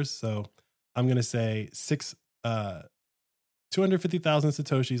current numbers. So I'm going to say 250,000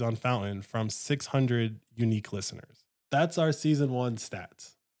 Satoshis on Fountain from 600 unique listeners. That's our season 1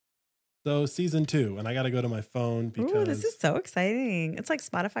 stats. So season 2, and I got to go to my phone because... Ooh, this is so exciting. It's like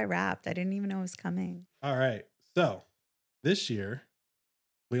Spotify Wrapped. I didn't even know it was coming. All right. So this year,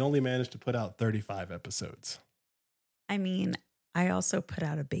 we only managed to put out 35 episodes. I mean, I also put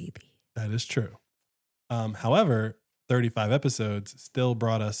out a baby. That is true. However, 35 episodes still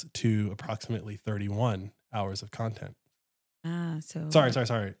brought us to approximately 31 hours of content.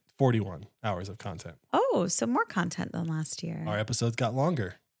 Sorry. 41 hours of content. Oh, so more content than last year. Our episodes got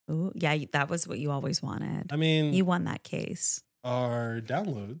longer. Ooh, yeah, that was what you always wanted. I mean, you won that case. Our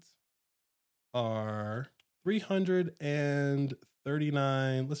downloads are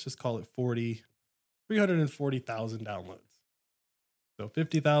 339, let's just call it 340,000 downloads. So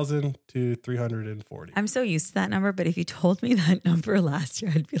 50,000 to 340. I'm so used to that number, but if you told me that number last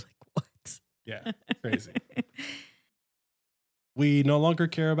year, I'd be like, what? Yeah, crazy. We no longer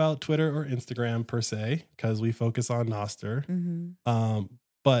care about Twitter or Instagram per se because we focus on Nostr. Mm-hmm.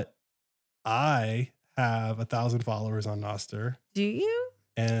 But I have 1,000 followers on Nostr. Do you?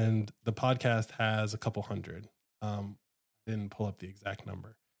 And the podcast has a couple hundred. Didn't pull up the exact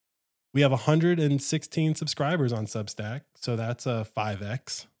number. We have 116 subscribers on Substack, so that's a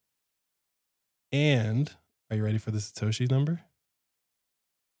 5x. And are you ready for the Satoshi number?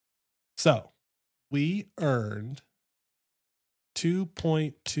 So we earned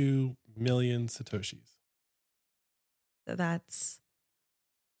 2.2 million Satoshis. So that's...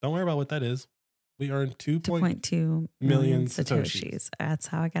 Don't worry about what that is. We earned 2.2 million Satoshis. That's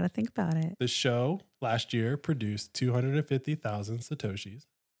how I got to think about it. The show last year produced 250,000 Satoshis.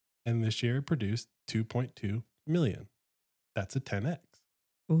 And this year it produced 2.2 million. That's a 10x.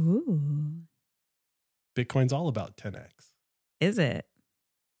 Ooh. Bitcoin's all about 10x. Is it?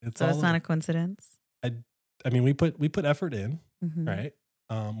 So it's not a coincidence? I mean, we put effort in, mm-hmm. right?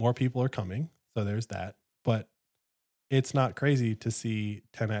 More people are coming. So there's that. But it's not crazy to see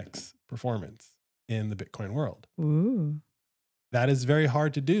 10x performance in the Bitcoin world. Ooh. That is very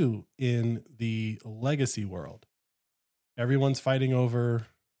hard to do in the legacy world. Everyone's fighting over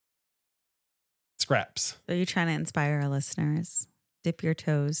scraps. So you're trying to inspire our listeners. Dip your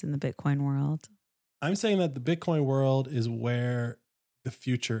toes in the Bitcoin world. I'm saying that the Bitcoin world is where the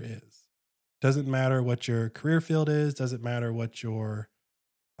future is. Doesn't matter what your career field is. Doesn't matter what your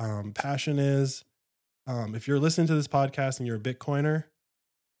passion is. If you're listening to this podcast and you're a Bitcoiner,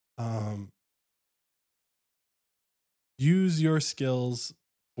 use your skills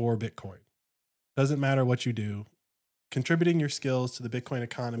for Bitcoin. Doesn't matter what you do. Contributing your skills to the Bitcoin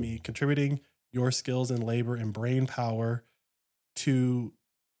economy, contributing your skills and labor and brain power to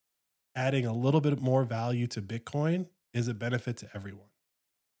adding a little bit more value to Bitcoin is a benefit to everyone.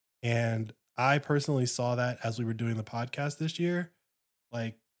 And I personally saw that as we were doing the podcast this year,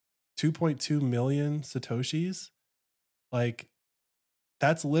 like 2.2 million Satoshis. Like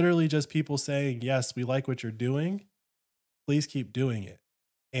that's literally just people saying, yes, we like what you're doing. Please keep doing it.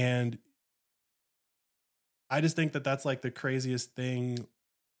 And I just think that that's like the craziest thing.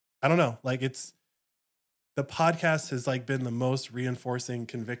 I don't know. Like it's the podcast has like been the most reinforcing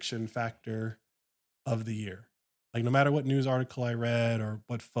conviction factor of the year. Like no matter what news article I read or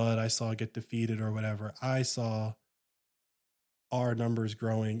what FUD I saw get defeated or whatever, I saw our numbers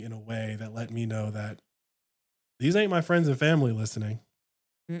growing in a way that let me know that these ain't my friends and family listening.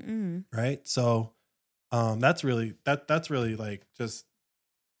 Right. So that's really like just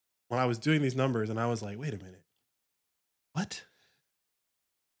when I was doing these numbers and I was like, wait a minute, what?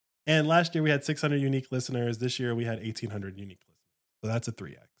 And last year we had 600 unique listeners. This year we had 1,800 unique listeners. So that's a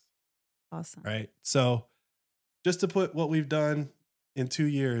 3x. Awesome. Right. So just to put what we've done in 2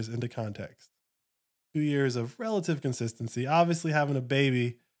 years into context, 2 years of relative consistency. Obviously, having a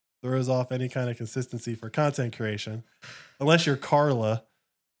baby throws off any kind of consistency for content creation, unless you're Carla.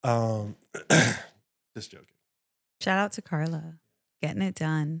 Just joking. Shout out to Carla, getting it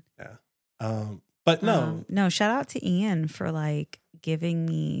done. Yeah. But no, shout out to Ian for like giving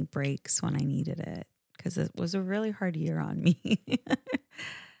me breaks when I needed it, because it was a really hard year on me.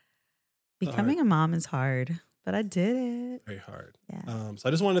 Becoming a mom is hard, but I did it. Very hard. Yeah. So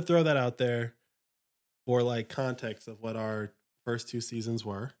I just wanted to throw that out there for like context of what our first 2 seasons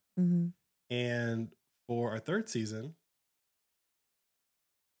were. Mm-hmm. And for our 3rd season,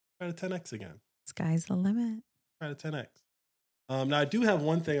 try to 10x again. Sky's the limit. Try to 10x. Now I do have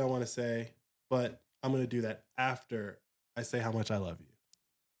one thing I want to say, but I'm going to do that after I say how much I love you.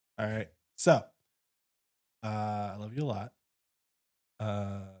 All right. So, I love you a lot.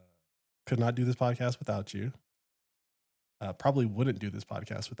 Could not do this podcast without you. Probably wouldn't do this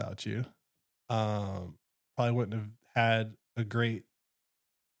podcast without you. Probably wouldn't have had a great,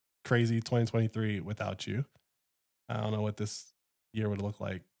 crazy 2023 without you. I don't know what this year would look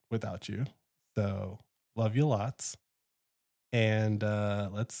like without you. So, love you lots. And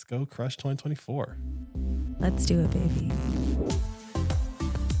let's go crush 2024. Let's do it, baby.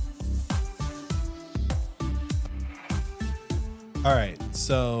 All right.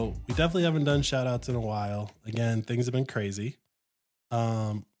 So we definitely haven't done shout outs in a while. Again, things have been crazy.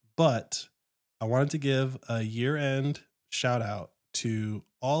 But I wanted to give a year-end shout out to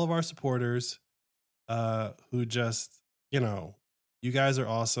all of our supporters who just, you guys are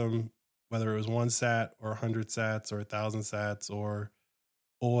awesome. Whether it was 1 sat or 100 sats or 1,000 sats or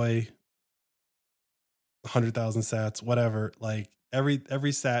 100,000 sats, whatever. Like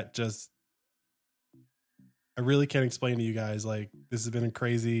every sat, just, I really can't explain to you guys. Like, this has been a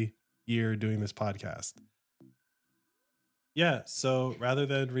crazy year doing this podcast. Yeah. So rather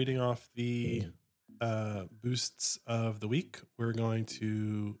than reading off the boosts of the week, we're going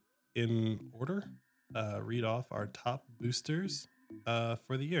to, in order, read off our top boosters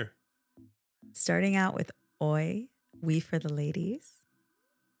for the year. Starting out with Oi, We for the Ladies.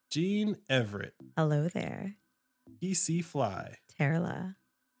 Gene Everett. Hello there. PC Fly. Terla.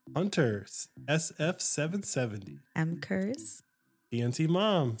 Hunter SF770. M. Kurz. TNT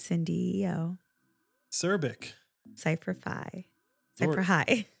Mom. Cindy EO. Cerbic. Cypher Phi. Cypher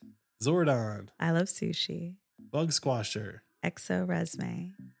High. Zordon. I Love Sushi. Bug Squasher. Exo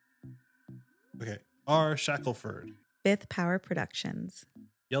Resme. Okay. R. Shackelford. Fifth Power Productions.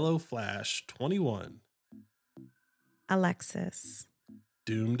 Yellow Flash 21. Alexis.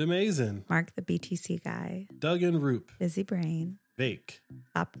 Doomed Amazing. Mark the BTC Guy. Doug and Roop. Busy Brain. Vake.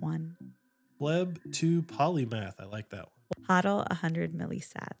 Top 1. Pleb 2 Polymath. I like that one. Hoddle 100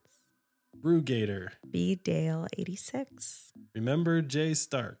 millisats. Brewgator. B. Dale 86. Remember Jay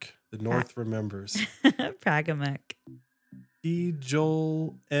Stark. The North remembers. Pragamic. P.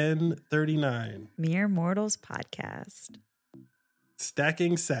 Joel N39. Mere Mortals Podcast.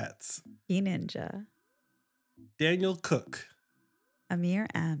 Stacking Sats. P. Ninja. Daniel Cook. Amir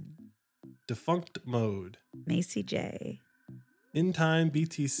M. Defunct Mode. Macy J. In Time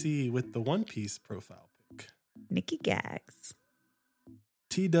BTC with the One Piece profile pic. Nikki Gags.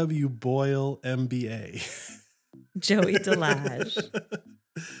 TW Boyle MBA. Joey Delage.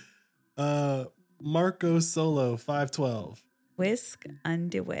 Marco Solo 512. Whisk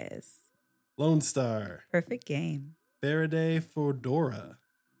Undewiz. Lone Star. Perfect Game. Faraday Fedora.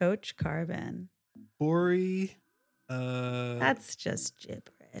 Coach Carbon. Corey. That's just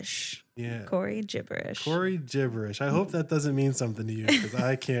gibberish. Yeah. Corey Gibberish. Corey Gibberish. I hope that doesn't mean something to you because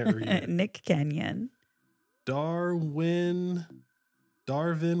I can't read it. Nick Kenyon. Darwin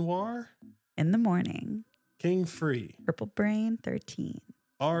War. In the Morning. King Free. Purple Brain 13.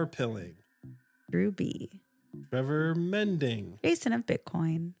 R. Pilling. Drew B. Trevor Mending. Jason of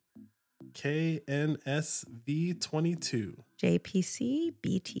Bitcoin. KNSV22. JPC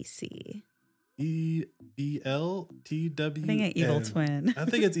BTC. EVLTW. I think an Evil Twin. I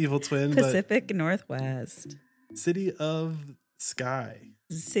think it's Evil Twin. Pacific Northwest. City of Sky.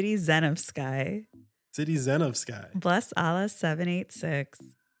 City Zen of Sky. City Zen of Sky. Bless Allah 786.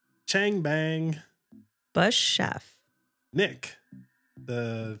 Chang Bang. Bush Chef. Nick,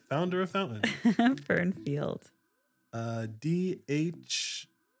 the founder of Fountain. Fernfield. DHD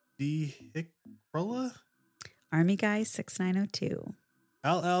Hickrolla? Army Guy 6902.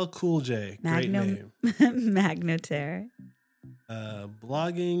 LL Cool J. Great name. Magnotaire.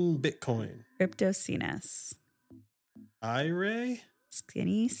 Blogging Bitcoin. Cryptocenus. Iray.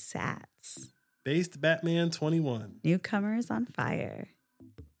 Skinny Sats. Based Batman 21. Newcomers on Fire.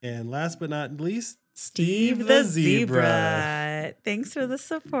 And last but not least, Steve the Zebra. Thanks for the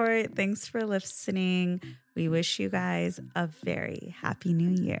support. Thanks for listening. We wish you guys a very happy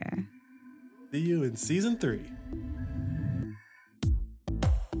new year. See you in season 3.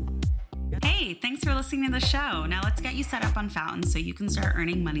 Hey, thanks for listening to the show. Now let's get you set up on Fountain so you can start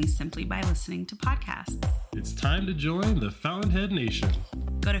earning money simply by listening to podcasts. It's time to join the Fountainhead Nation.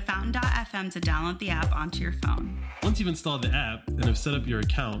 Go to fountain.fm to download the app onto your phone. Once you've installed the app and have set up your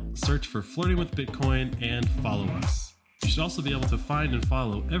account, search for Flirting with Bitcoin and follow us. You should also be able to find and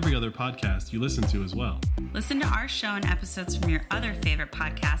follow every other podcast you listen to as well. Listen to our show and episodes from your other favorite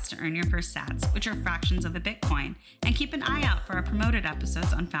podcasts to earn your first sats, which are fractions of a Bitcoin. And keep an eye out for our promoted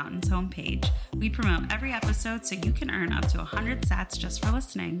episodes on Fountain's homepage. We promote every episode so you can earn up to 100 sats just for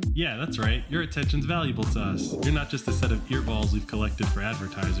listening. Yeah, that's right. Your attention's valuable to us. You're not just a set of earballs we've collected for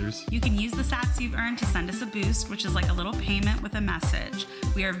advertisers. You can use the sats you've earned to send us a boost, which is like a little payment with a message.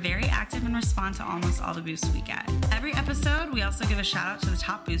 We are very active and respond to almost all the boosts we get. Every episode, we also give a shout out to the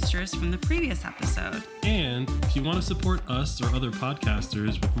top boosters from the previous episode. And if you want to support us or other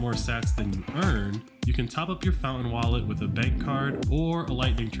podcasters with more sats than you earn, you can top up your Fountain wallet with a bank card or a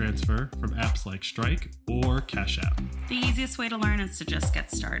lightning transfer from apps like Strike or Cash App. The easiest way to learn is to just get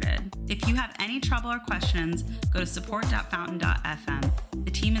started. If you have any trouble or questions, go to support.fountain.fm.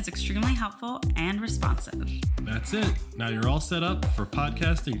 The team is extremely helpful and responsive. That's it. Now you're all set up for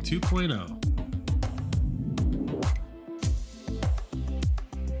podcasting 2.0.